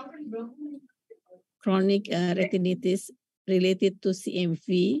retinitis related to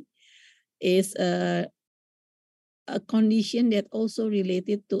CMV is a condition that also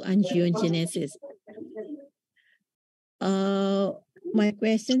related to angiogenesis. My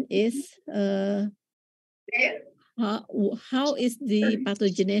question is, how is the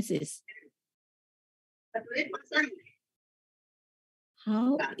pathogenesis?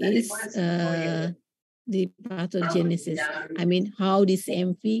 How is the pathogenesis? I mean, how this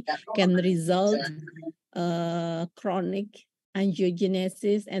CMV can result chronic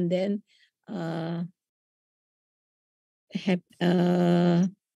angiogenesis and then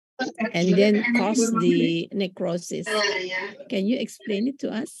cause the necrosis. Can you explain it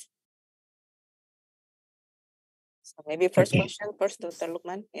to us? So maybe first question first, Dr.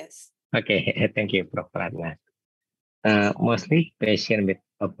 Lukman. Yes. Okay, thank you, Prof. Ratna. Mostly patient with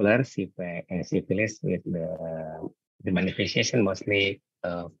ocular syphilis with the manifestation mostly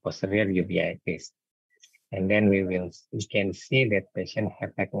posterior uveitis. And then we can see that patient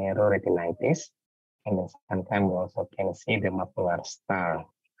have like neuroretinitis, and then sometimes we also can see the macular star.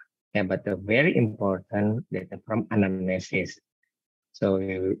 Yeah, but the very important data from anamnesis. So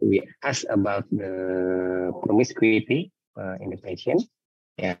we ask about the promiscuity in the patient.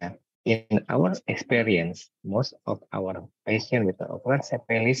 Yeah, in our experience, most of our patients with the ocular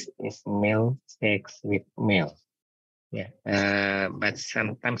syphilis is male sex with male. But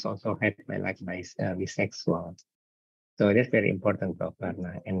sometimes also had by bisexual. So that's very important, Prof.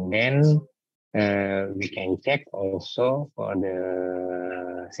 Karna. And then we can check also for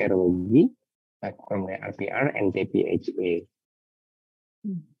the serology, like from the RPR and JPHA.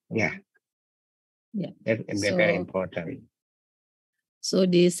 Yeah, Yeah. that's very important. So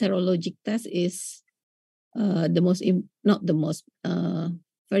the serologic test is the most, not the most,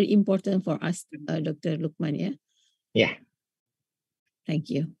 very important for us, Dr. Lukman, yeah? Yeah. Thank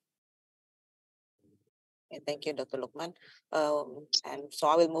you. Thank you, Dr. Lukman. And so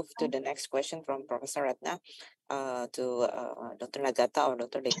I will move to the next question from Professor Ratna to Dr. Nagata or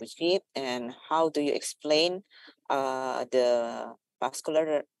Dr. Dekuchi. And how do you explain the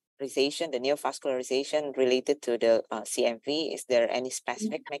vascularization, the neovascularization related to the CMV? Is there any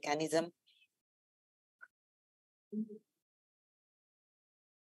specific mechanism?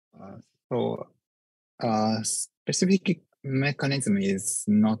 So, specific mechanism is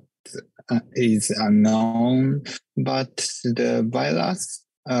not is unknown, but the virus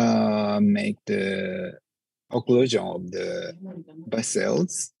make the occlusion of the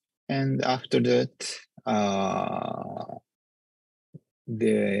vessels, and after that,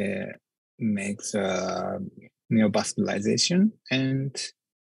 they makes neovascularization and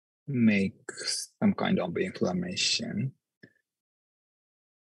make some kind of inflammation.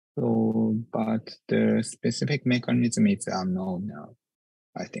 So, but the specific mechanism is unknown now,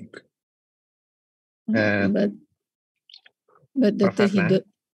 I think. But Dr. Hido,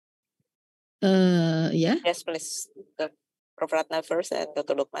 yeah? Yes, please. Prof. Ratna first and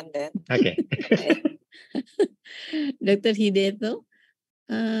Dr. Lukman then. Okay. Dr. Hideto,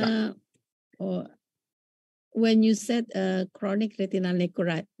 when you said chronic retinal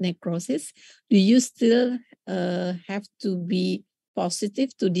necrosis, do you still have to be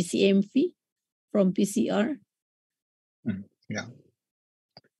positive to the CMV from PCR? Yeah.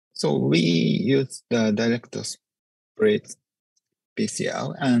 So we use the direct spread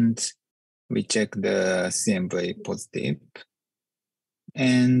PCR and we check the CMV positive.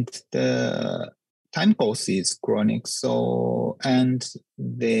 And the time course is chronic. So, and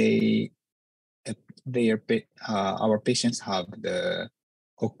our patients have the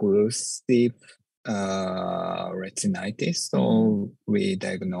occlusive retinitis. So we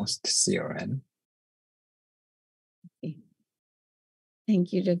diagnosed CRN. Okay.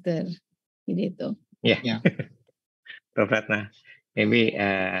 Thank you, Dr. Hideto. Yeah. Prof. Ratna, maybe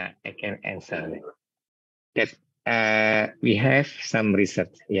I can answer that. We have some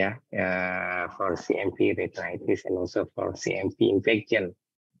research, for CMV retinitis and also for CMV infection.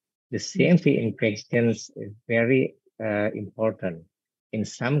 The CMV infections is very important in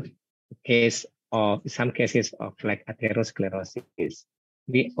some cases of like atherosclerosis.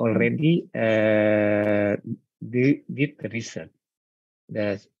 We already did the research.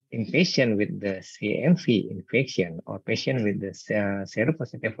 In patient with the CMV infection or patient with the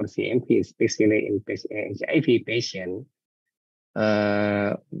seropositive for CMV, especially in HIV patient,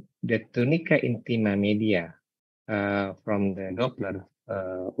 the tunica intima media from the Doppler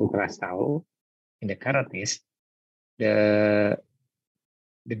ultrasound in the carotids, the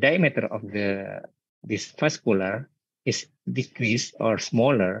diameter of this vascular is decreased or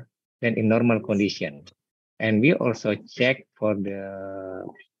smaller than in normal condition. And we also check for the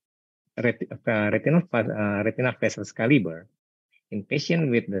retinal vessels caliber in patient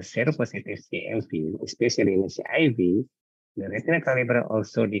with the seropositive CMV, especially in HIV. The retinal caliber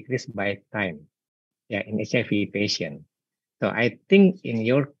also decreased by time, in HIV patient. So I think in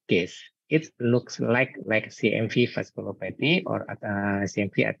your case, it looks like CMV vasculopathy or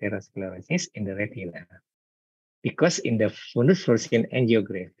CMV atherosclerosis in the retina. Because in the fundus fluorescein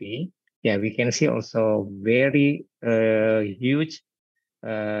angiography, we can see also very huge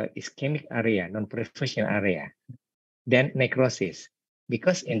ischemic area, non-perfusion area, then necrosis.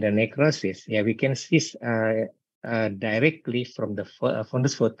 Because in the necrosis, we can see directly from the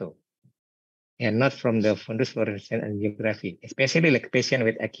fundus photo, and not from the fundus fluorescein angiography, especially like patient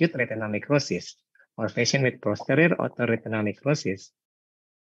with acute retinal necrosis or patient with posterior otoretinal necrosis.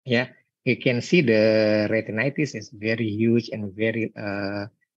 You can see the retinitis is very huge and very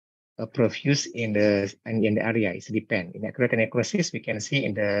profuse in the area. It depends. In acute necrosis, we can see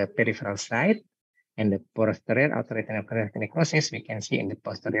in the peripheral side, and the posterior otoretinal necrosis we can see in the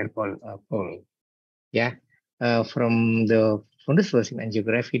posterior pole. From the fundus fluorescein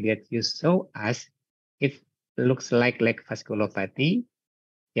angiography that you saw us, it looks like vasculopathy,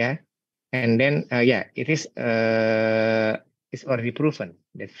 and then it is it's already proven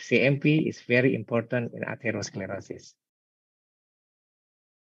that CMV is very important in atherosclerosis.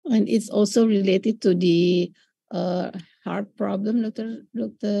 And it's also related to the heart problem,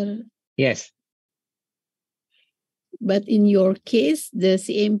 Doctor? Yes. But in your case, the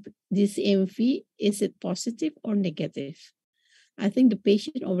CMV, is it positive or negative? I think the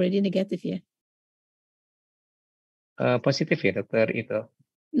patient already negative, yeah. Positive ya, Dokter itu.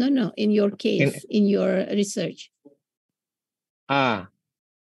 No, in your case, in your research.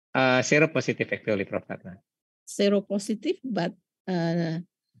 Seropositive actually, Prof. Ratna. Seropositive, but yeah,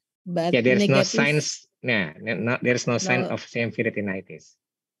 there's negative. no signs. There's no sign of CMV retinitis.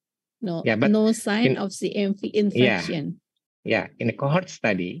 No, yeah, but no sign of CMV infection. Yeah, in the cohort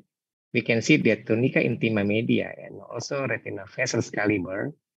study, we can see that tunica intima media and also retinal vessels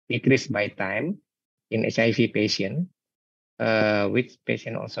caliber decreased by time in HIV patient, which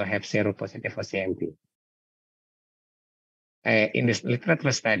patient also have seropositive for CMV. In this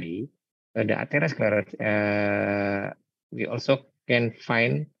literature study, the atherosclerosis, we also can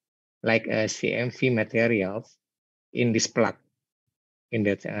find like CMV materials in this plaque in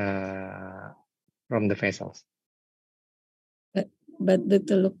that from the vessels. But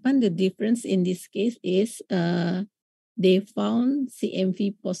Dr. Lukman, the difference in this case is they found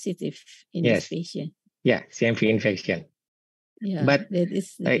CMV positive in this patient. Yeah, CMV infection. Yeah, but that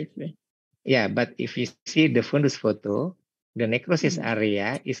is the difference. Yeah, but if you see the fundus photo, the necrosis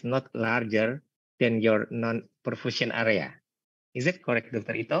area is not larger than your non-perfusion area. Is that correct,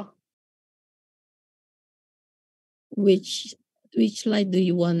 Dr. Ito? Which slide do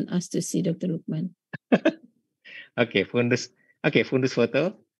you want us to see, Dr. Lukman? Okay, fundus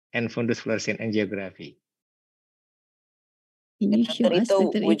photo and fundus fluorescent angiography. Can you show us,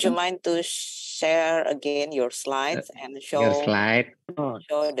 Dr. Would you mind to share again your slides and show your slide?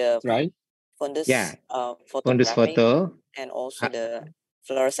 Show the right? fundus Fundus photography photo and also the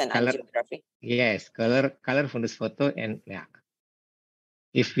fluorescent angiography. Yes, color fundus photo and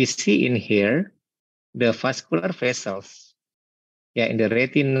if we see in here, the vascular vessels, in the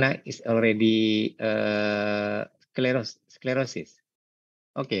retina is already sclerosis.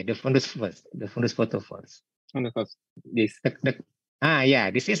 Okay, the fundus first, the fundus photo first. Fundus first, this.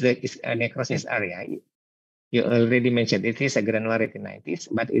 This is the necrosis area. You already mentioned it is a granular retinitis,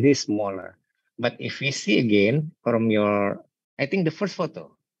 but it is smaller. But if we see again from your, I think the first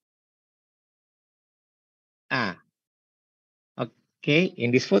photo. Okay, in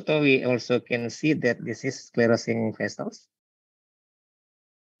this photo, we also can see that this is sclerosing vessels.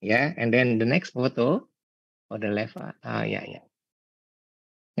 Yeah, and then the next photo on the left,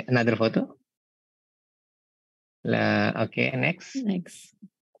 another photo. Okay, next. Next,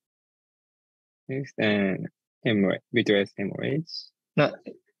 hemorrhage, vitreous hemorrhage. No,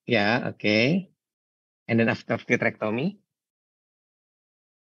 okay. And then after vitrectomy.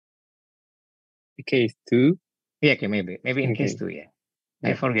 Case 2. Yeah, okay, maybe in case 2,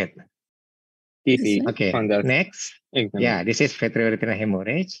 I forget. This is okay. Next, this is vitreoretinal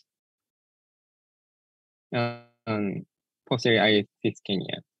hemorrhage. Posterior iris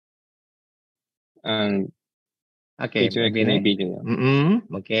ischemia. Okay, maybe next.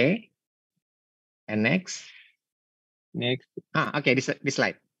 Okay. And next. Okay, this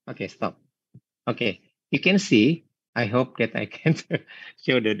slide. Okay, stop. Okay, you can see. I hope that I can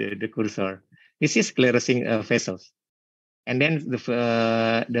show the cursor. This is sclerosing vessels, and then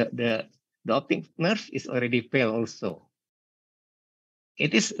the optic nerve is already pale also.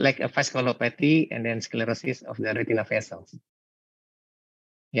 It is like a vasculopathy and then sclerosis of the retina vessels.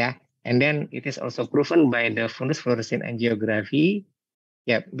 Yeah, and then it is also proven by the fundus fluorescent angiography.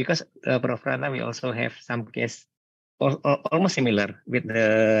 Yeah, because Prof. Rana, we also have some case almost similar with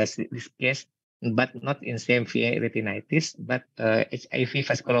this case, but not in CMV retinitis, but HIV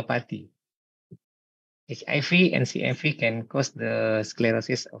vasculopathy. HIV and CMV can cause the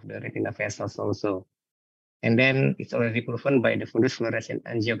sclerosis of the retina vessels also. And then it's already proven by the fundus fluorescent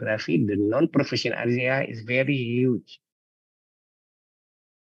angiography, the non-perfusion area is very huge.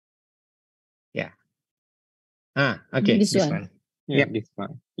 Yeah. Okay, this one. Yeah, this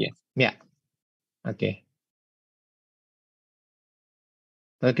one. Yes. Yeah. Okay.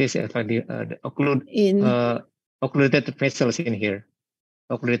 So this is the occluded vessels in here.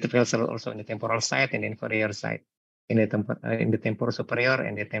 Occluded vessel also in the temporal side and the inferior side, in the temporal superior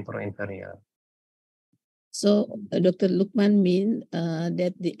and the temporal inferior. So Dr. Lukman mean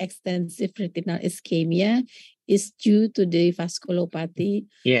that the extensive retinal ischemia is due to the vasculopathy.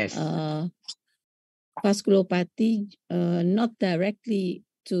 Yes. Vasculopathy not directly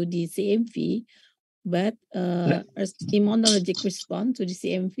to the CMV, but immunologic response to the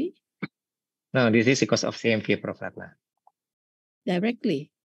CMV? No, this is because of CMV, Prof. Ratna.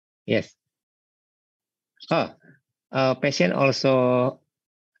 Directly? Yes. Patient also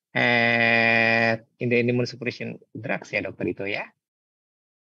had in the immunosuppression drugs ya dokter itu ya.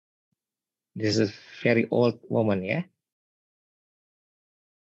 This is a very old woman ya.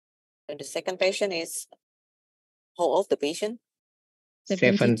 And the second patient is how old the patient?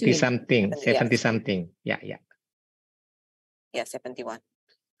 70 something, 70, 70 something. Yeah, yeah. Yeah, 71.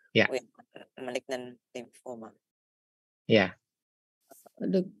 Yeah. With malignant lymphoma. Yeah.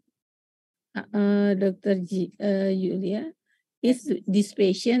 Dr. Julia, is this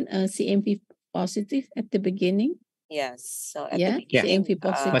patient CMV positive at the beginning? Yes. So at Yeah, the beginning, CMV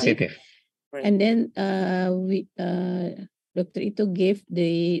positive. Positive. And then Dr. Ito gave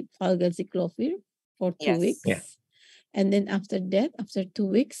the valganciclovir for 2 weeks. Yeah. And then after that, after 2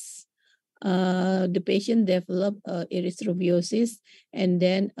 weeks, the patient developed erythrobiosis and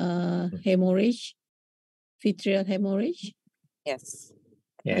then hemorrhage, vitreal hemorrhage. Yes.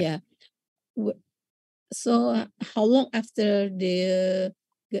 Yeah. So how long after the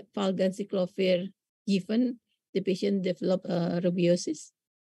valganciclovir given, the patient developed rubiosis?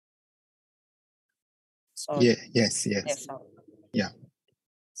 So, Yes. Yeah.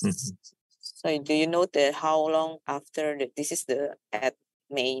 So do you know how long after this is the at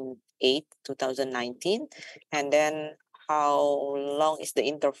May 8, 2019, and then how long is the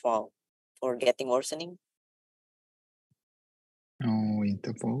interval for getting worsening? Oh,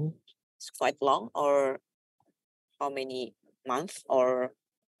 interval. It's quite long, or how many months or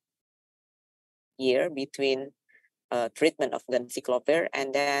year between treatment of ganciclovir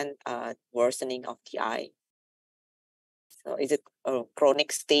and then worsening of the eye? So is it a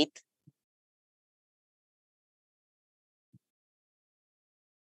chronic state?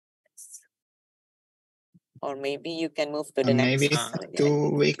 Or maybe you can move to the next. Maybe 2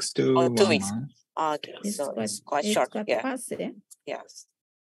 weeks to 2 1 weeks. month. Okay, so it's quite short. Fast, yeah. Yes.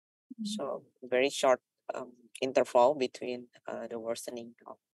 So very short interval between the worsening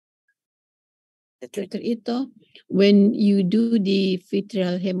of the Dr. treatment. Ito, when you do the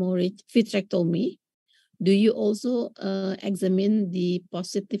vitreal hemorrhage vitrectomy, do you also examine the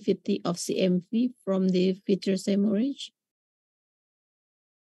positivity of CMV from the vitreous hemorrhage?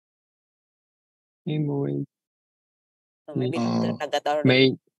 Hemorrhage. So maybe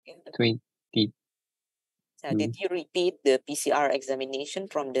May 20. So did you repeat the PCR examination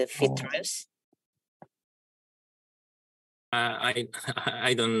from the vitreous?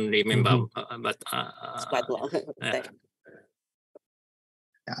 I don't remember, but It's quite long.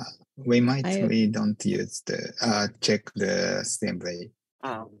 We don't use the check the CMV.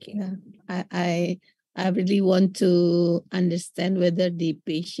 Okay. Yeah. I really want to understand whether this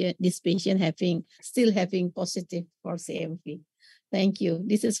patient still having positive for CMV. Thank you.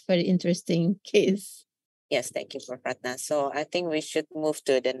 This is very interesting case. Yes, thank you, Prof. Ratna. So I think we should move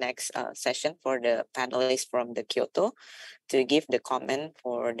to the next session for the panelists from the Kyoto to give the comment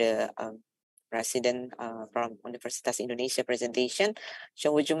for the resident from Universitas Indonesia presentation.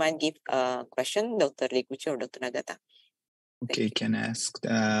 So would you mind give a question, Dr. Rikuchi or Dr. Nagata? Okay, can I ask?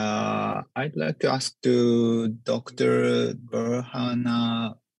 I'd like to ask to Dr.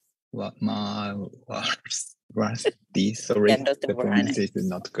 Berhana Warsti. Sorry, the pronunciation is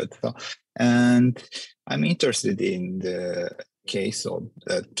not good. So, and I'm interested in the case of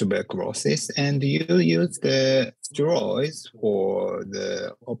tuberculosis, and you use the steroids for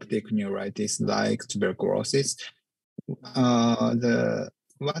the optic neuritis like tuberculosis.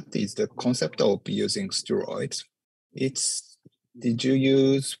 What is the concept of using steroids? Did you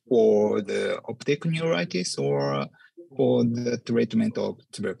use for the optic neuritis or for the treatment of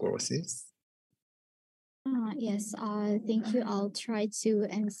tuberculosis? Yes, thank you. I'll try to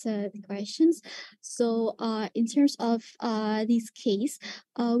answer the questions. So, in terms of this case,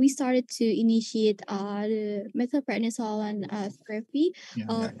 we started to initiate the methylprednisolone therapy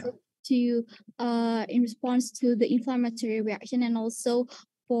to in response to the inflammatory reaction and also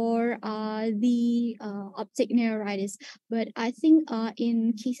for the optic neuritis. But I think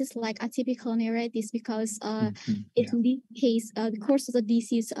in cases like atypical neuritis, because in this case, the course of the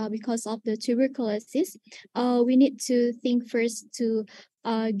disease because of the tuberculosis, we need to think first to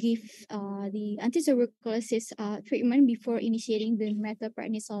give the anti-tuberculosis treatment before initiating the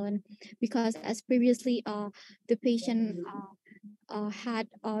methylprednisolone, because as previously the patient had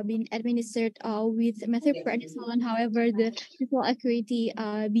been administered with methylprednisolone. However, the visual acuity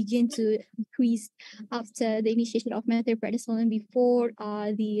began to decrease after the initiation of methylprednisolone before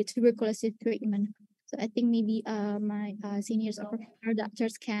the tuberculosis treatment. So I think maybe my seniors or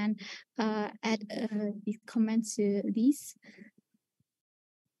doctors can add the comments to these.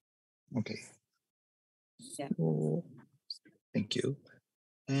 Okay. Yeah. So, thank you.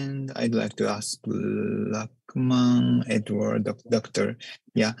 And I'd like to ask Lakman Edward, doctor.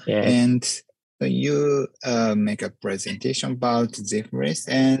 Yeah. Yes. And So you make a presentation about syphilis,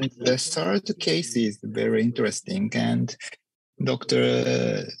 and the third case is very interesting. And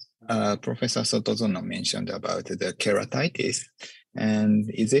Dr. Professor Sotozono mentioned about the keratitis.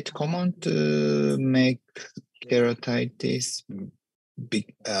 And is it common to make keratitis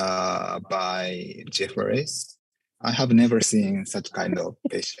by Jeffries? I have never seen such kind of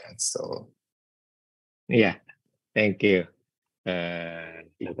patients. So Yeah, thank you, Dr.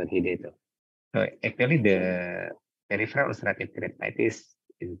 Hideto. So actually, the peripheral ulcerative keratitis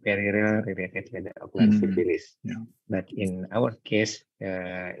is very rare related with the ocular syphilis. yeah. But in our case,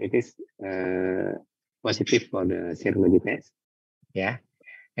 it is positive for the serology test. Yeah,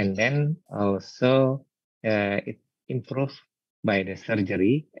 and then also it improved by the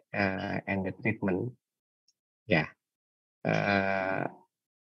surgery and the treatment. Yeah.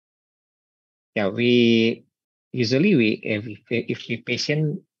 Yeah, we usually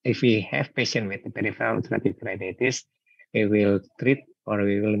if we have patient with peripheral ulcerative keratitis, we will treat or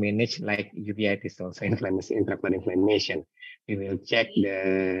we will manage like uveitis, also inflammation, intraocular inflammation. We will check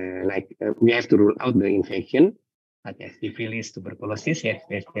we have to rule out the infection such as syphilis, tuberculosis,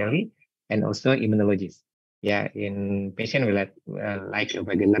 especially, and also immunologists. Yeah, in patient with like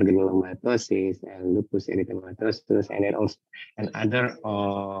vaginal granulomatosis and lupus erythematosus, and then also and other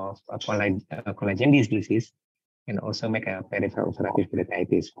of collagen diseases can also make a peripheral ulcerative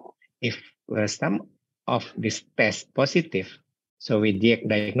keratitis. If some of this test positive, so we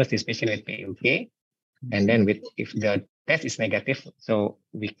diagnose this patient with PUK, and then if the test is negative, so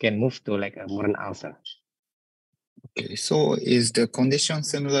we can move to like a Moran ulcer. Okay, so is the condition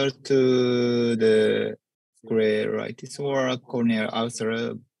similar to the scleritis or corneal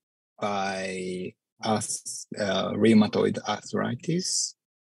ulcer by rheumatoid arthritis?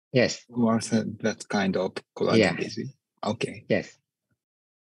 Yes. Or that kind of collagen disease? Okay. Yes.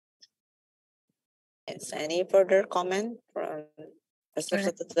 Yes. Any further comment from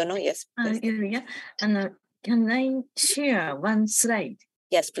Professor Sotozono? Yes. Yeah. And can I share one slide?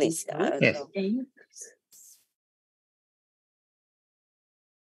 Yes, please. Yes. Okay.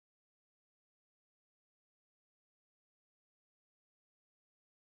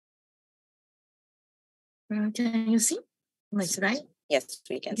 Can you see my slide? Yes,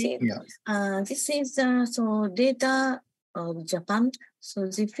 we can see it. Yeah. This is data of Japan. So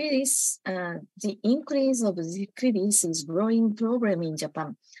syphilis, the increase of syphilis is growing problem in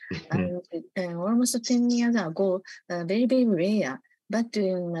Japan. And almost 10 years ago, very, very rare. But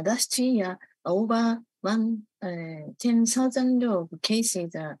last year, over 10,000 of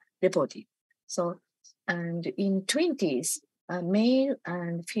cases are reported. So, and in 20s, male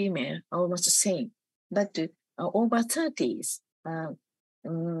and female almost the same. But over 30s,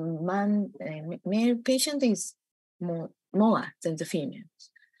 male patient is more than the female.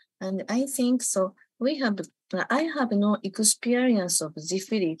 And I think so. I have no experience of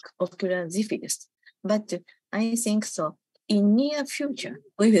ocular syphilis, but I think so. In near future,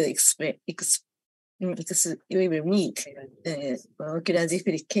 we will we will meet ocular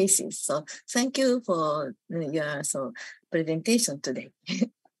syphilis cases. So thank you for your presentation today.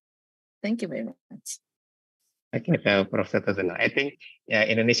 Thank you very much. I think Professor Sotozono, I think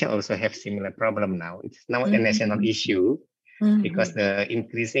Indonesia also have similar problem now. It's now a national issue because the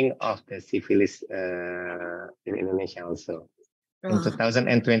increasing of the syphilis in Indonesia also. In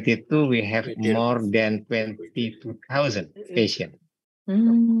 2022, we have more than 22,000 patients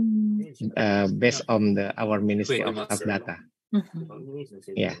based on our Ministry of Health data.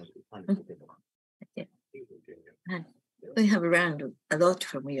 Yeah. We have learned a lot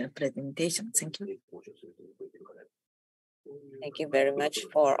from your presentation. Thank you. Thank you very much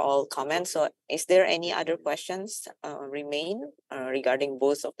for all comments. So is there any other questions remain regarding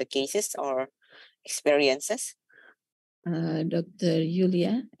both of the cases or experiences? Dr.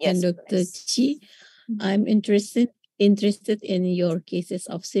 Yulia Yes, and Dr. Chi, I'm interested in your cases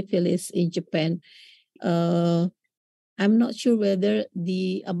of syphilis in Japan. I'm not sure whether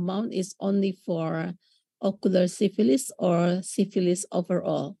the amount is only for ocular syphilis or syphilis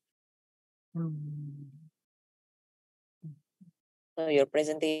overall. So your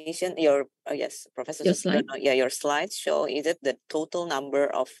presentation, yes, Professor Sotozono, your slides show, is it the total number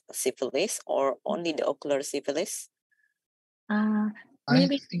of syphilis or only the ocular syphilis?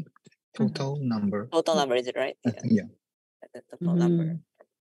 Maybe. I think total number. Total number, is it right? Yeah. The total number.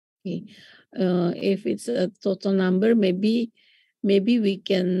 Okay. If it's a total number, maybe we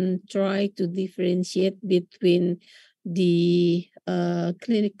can try to differentiate between the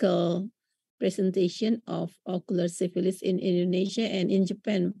clinical presentation of ocular syphilis in Indonesia and in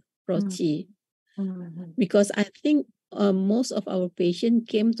Japan, Prochi. Because I think most of our patients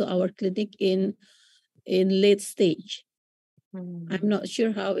came to our clinic in late stage. I'm not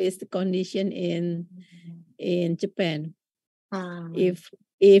sure how is the condition in Japan. If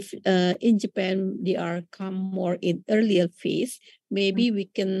in Japan they are come more in earlier phase, maybe we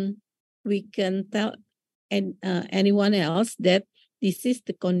can tell anyone else that this is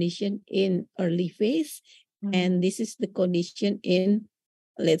the condition in early phase, and this is the condition in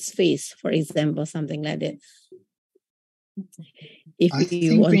late phase, for example, something like that. If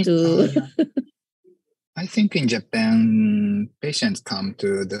you want to. I think in Japan, patients come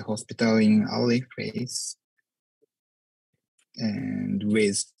to the hospital in early phase and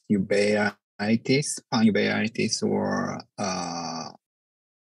with uveitis, panuveitis, or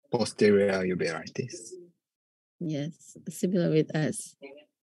posterior uveitis. Yes, similar with us. I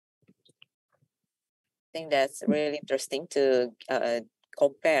think that's really interesting to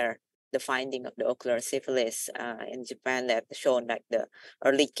compare the finding of the ocular syphilis in Japan that shown like the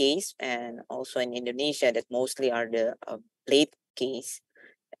early case, and also in Indonesia that mostly are the late case.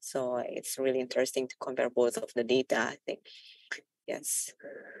 So it's really interesting to compare both of the data, I think. Yes.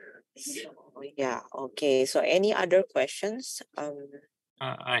 So, yeah. Okay. So any other questions?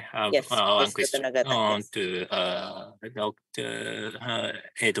 I have yes, one yes, question Dr. Nagata, on yes. to Dr.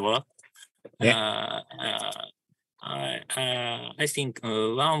 Edward. Yeah. I think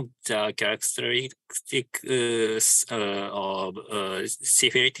one of the characteristics of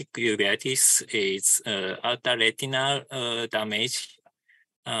syphilitic uveitis is outer retinal damage.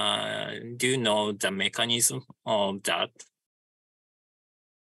 Do you know the mechanism of that?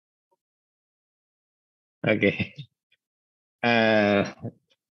 Okay.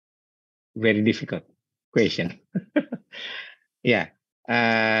 Very difficult question. Yeah.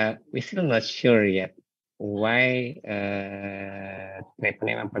 We're still not sure yet why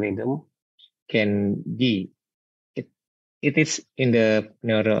treponema pallidum can be. It is in the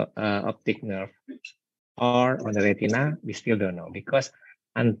optic nerve or on the retina. We still don't know, because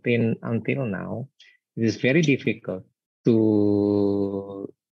until now it is very difficult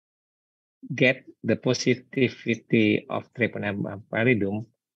to get the positivity of treponema pallidum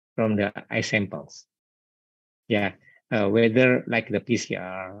from the eye samples. Yeah, whether like the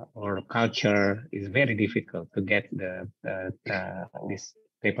PCR or culture is very difficult to get this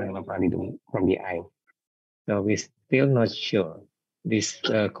treponema pallidum from the eye. So we're still not sure this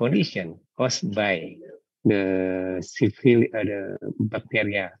condition caused by the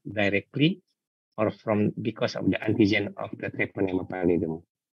bacteria directly or from because of the antigen of the treponema pallidum.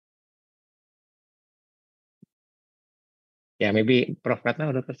 Yeah, maybe Prof. Ratna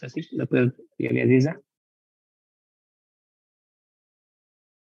or Dr. Sasi, Dr. Yali Aziza.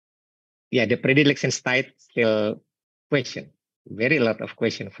 Yeah, the predilection site still question. Very lot of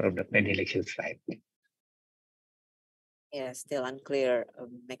question from the predilection site. Yeah, still unclear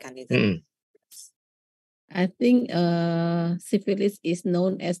mechanism. I think syphilis is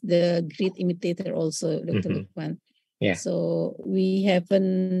known as the great imitator also, Dr. Lukman. Yeah. So we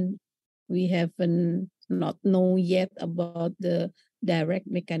haven't not know yet about the direct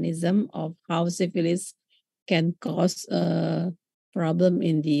mechanism of how syphilis can cause a problem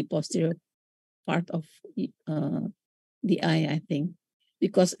in the posterior part of the eye, I think,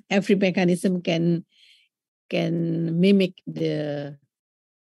 because every mechanism can mimic the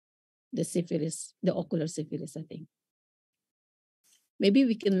syphilis, the ocular syphilis, I think. Maybe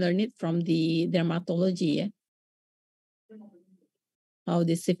we can learn it from the dermatology, yeah? How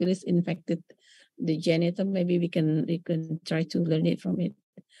the syphilis infected the genital. Maybe we can try to learn it from it.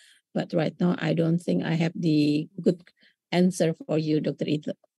 But right now, I don't think I have the good answer for you, Dr.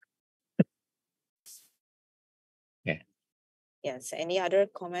 Ito. Yeah. Yes. Any other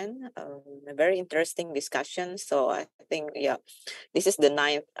comment? A very interesting discussion. So I think, yeah, this is the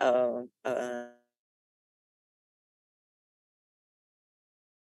 9th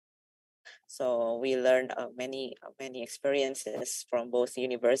so we learned many experiences from both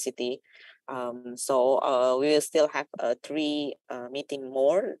university. So we will still have 3 meeting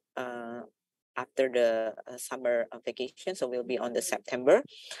more after the summer vacation. So we'll be on the September.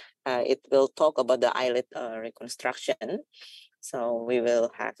 It will talk about the eyelid reconstruction. So we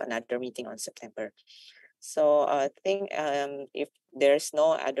will have another meeting on September. So I think if there's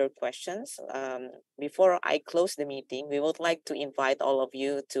no other questions, before I close the meeting, we would like to invite all of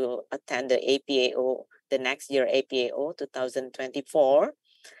you to attend the APAO, the next year APAO 2024.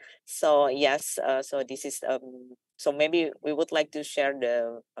 So yes, so this is, so maybe we would like to share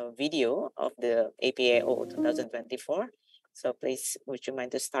the video of the APAO 2024. So please, would you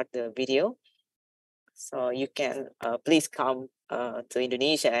mind to start the video? So you can please come to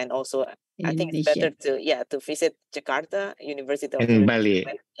Indonesia and also I think it's better to visit Jakarta, University of and Bali.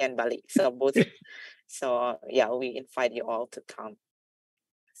 and Bali. So both. So yeah, we invite you all to come.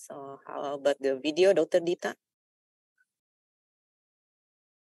 So how about the video, Dr. Dita?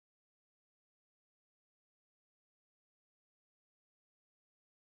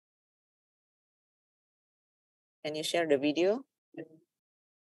 Can you share the video?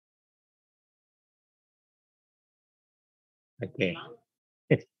 Okay.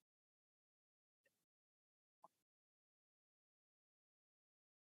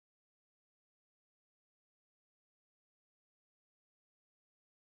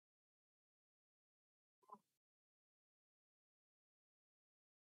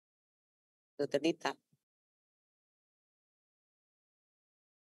 Dr. Dita.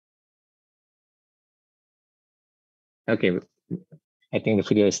 Okay. I think the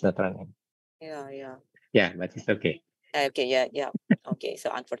video is not running. Yeah. Yeah, but it's okay. Okay, yeah. Okay, so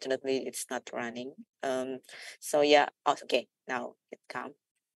unfortunately it's not running. So yeah, okay, now it comes.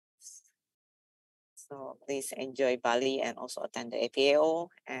 So please enjoy Bali and also attend the APAO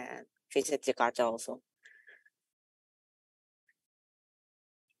and visit Jakarta also.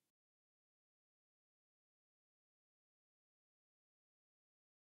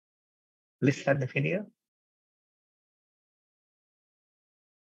 Please start the video.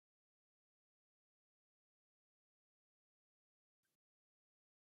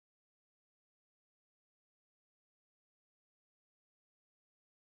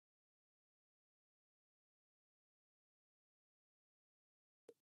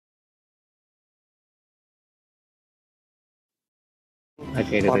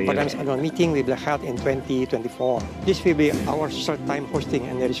 Okay, Our program's annual meeting will be held in 2024. This will be our third time hosting,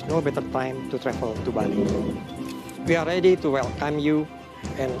 and there is no better time to travel to Bali. We are ready to welcome you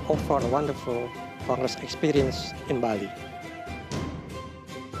and offer a wonderful Congress experience in Bali.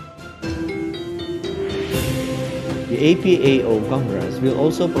 The APAO Congress will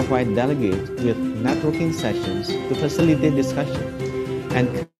also provide delegates with networking sessions to facilitate discussion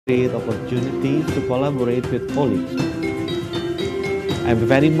and create opportunities to collaborate with colleagues. I'm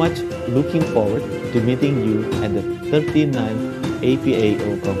very much looking forward to meeting you at the 39th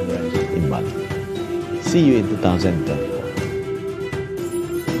APAO Congress in Bali. See you in 2024.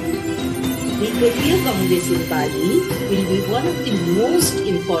 The Prefectural Congress in Bali will be one of the most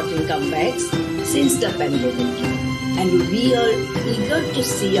important comebacks since the pandemic, and we are eager to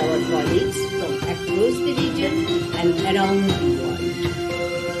see our colleagues from across the region and around the world.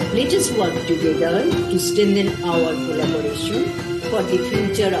 Let us work together to strengthen our collaboration for the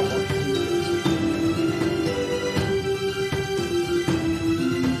future of our community.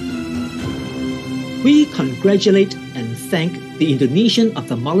 We congratulate and thank the Indonesian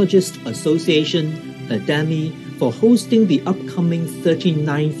Ophthalmologist Association, PEDAMI, for hosting the upcoming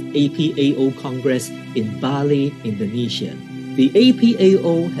 39th APAO Congress in Bali, Indonesia. The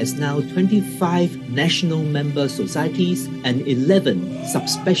APAO has now 25 national member societies and 11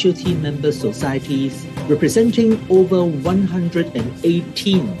 subspecialty member societies, representing over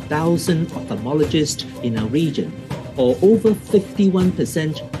 118,000 ophthalmologists in our region, or over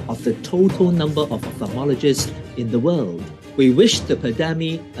 51% of the total number of ophthalmologists in the world. We wish the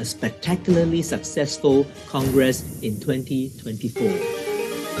PEDAMI a spectacularly successful Congress in 2024.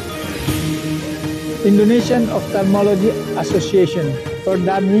 Indonesian Ophthalmology Association,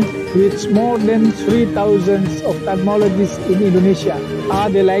 PEDAMI, with more than 3,000 ophthalmologists in Indonesia, are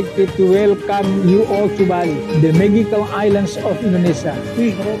delighted to welcome you all to Bali, the magical islands of Indonesia.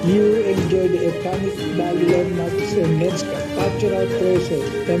 We hope you enjoy the iconic Bali landmarks and landscape, cultural treasures,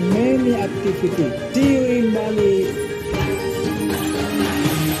 and many activities. See you in Bali.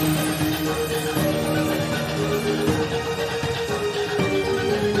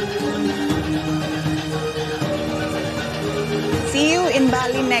 See you in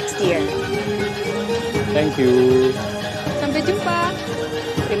Bali next year. Thank you. Sampai jumpa.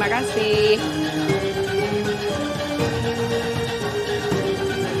 Terima kasih.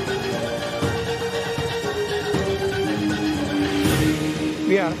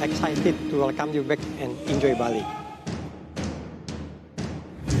 We are excited to welcome you back and enjoy Bali.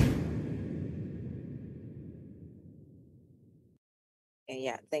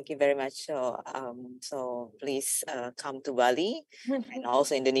 Yeah, thank you very much. So please come to Bali and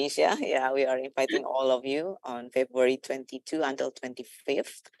also Indonesia. Yeah, we are inviting all of you on February 22 until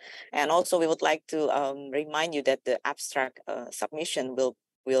 25th. And also we would like to remind you that the abstract submission will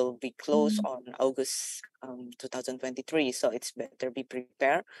be closed on August 2023. So it's better be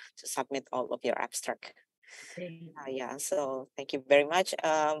prepared to submit all of your abstract. Yeah, so thank you very much.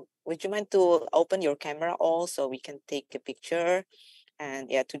 Would you mind to open your camera all so we can take a picture?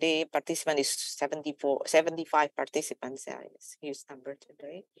 And yeah, today participant is 75 participants. Yeah, it's a huge number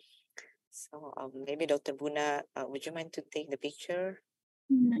today. So maybe Dr. Buna, would you mind to take the picture?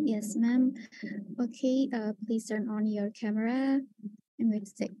 Yes, ma'am. Okay, please turn on your camera. I'm going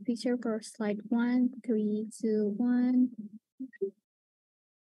to take picture for slide 1, 3, 2, 1.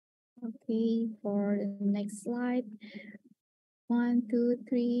 Okay, for the next slide. 1, 2,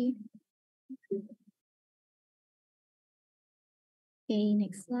 3. Okay,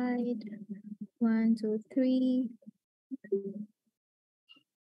 next slide. 1, 2, 3.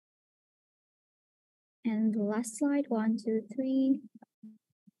 And the last slide. 1, 2, 3.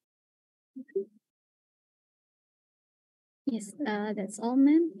 Yes, that's all,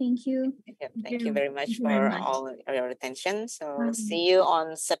 ma'am. Thank you. Yeah, thank you very much Thank you very for much. all your attention. So see you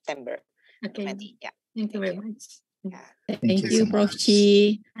on September Okay. 20. Yeah. Thank you very much. Thank you you, so Prof. much.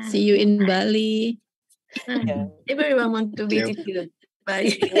 Chi. See you in Bali. Yeah. Everyone want to visit you. Bye.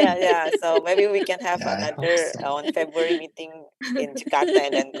 Yeah. So maybe we can have Yeah, I hope another so. on February meeting in Jakarta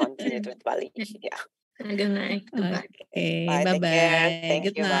and then continue to Bali. Yeah. Good night. Goodbye. Okay, Bye. Take care. bye-bye. Thank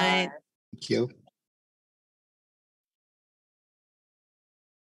Good you. night. Bye. Thank you.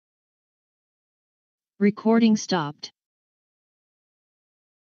 Recording stopped.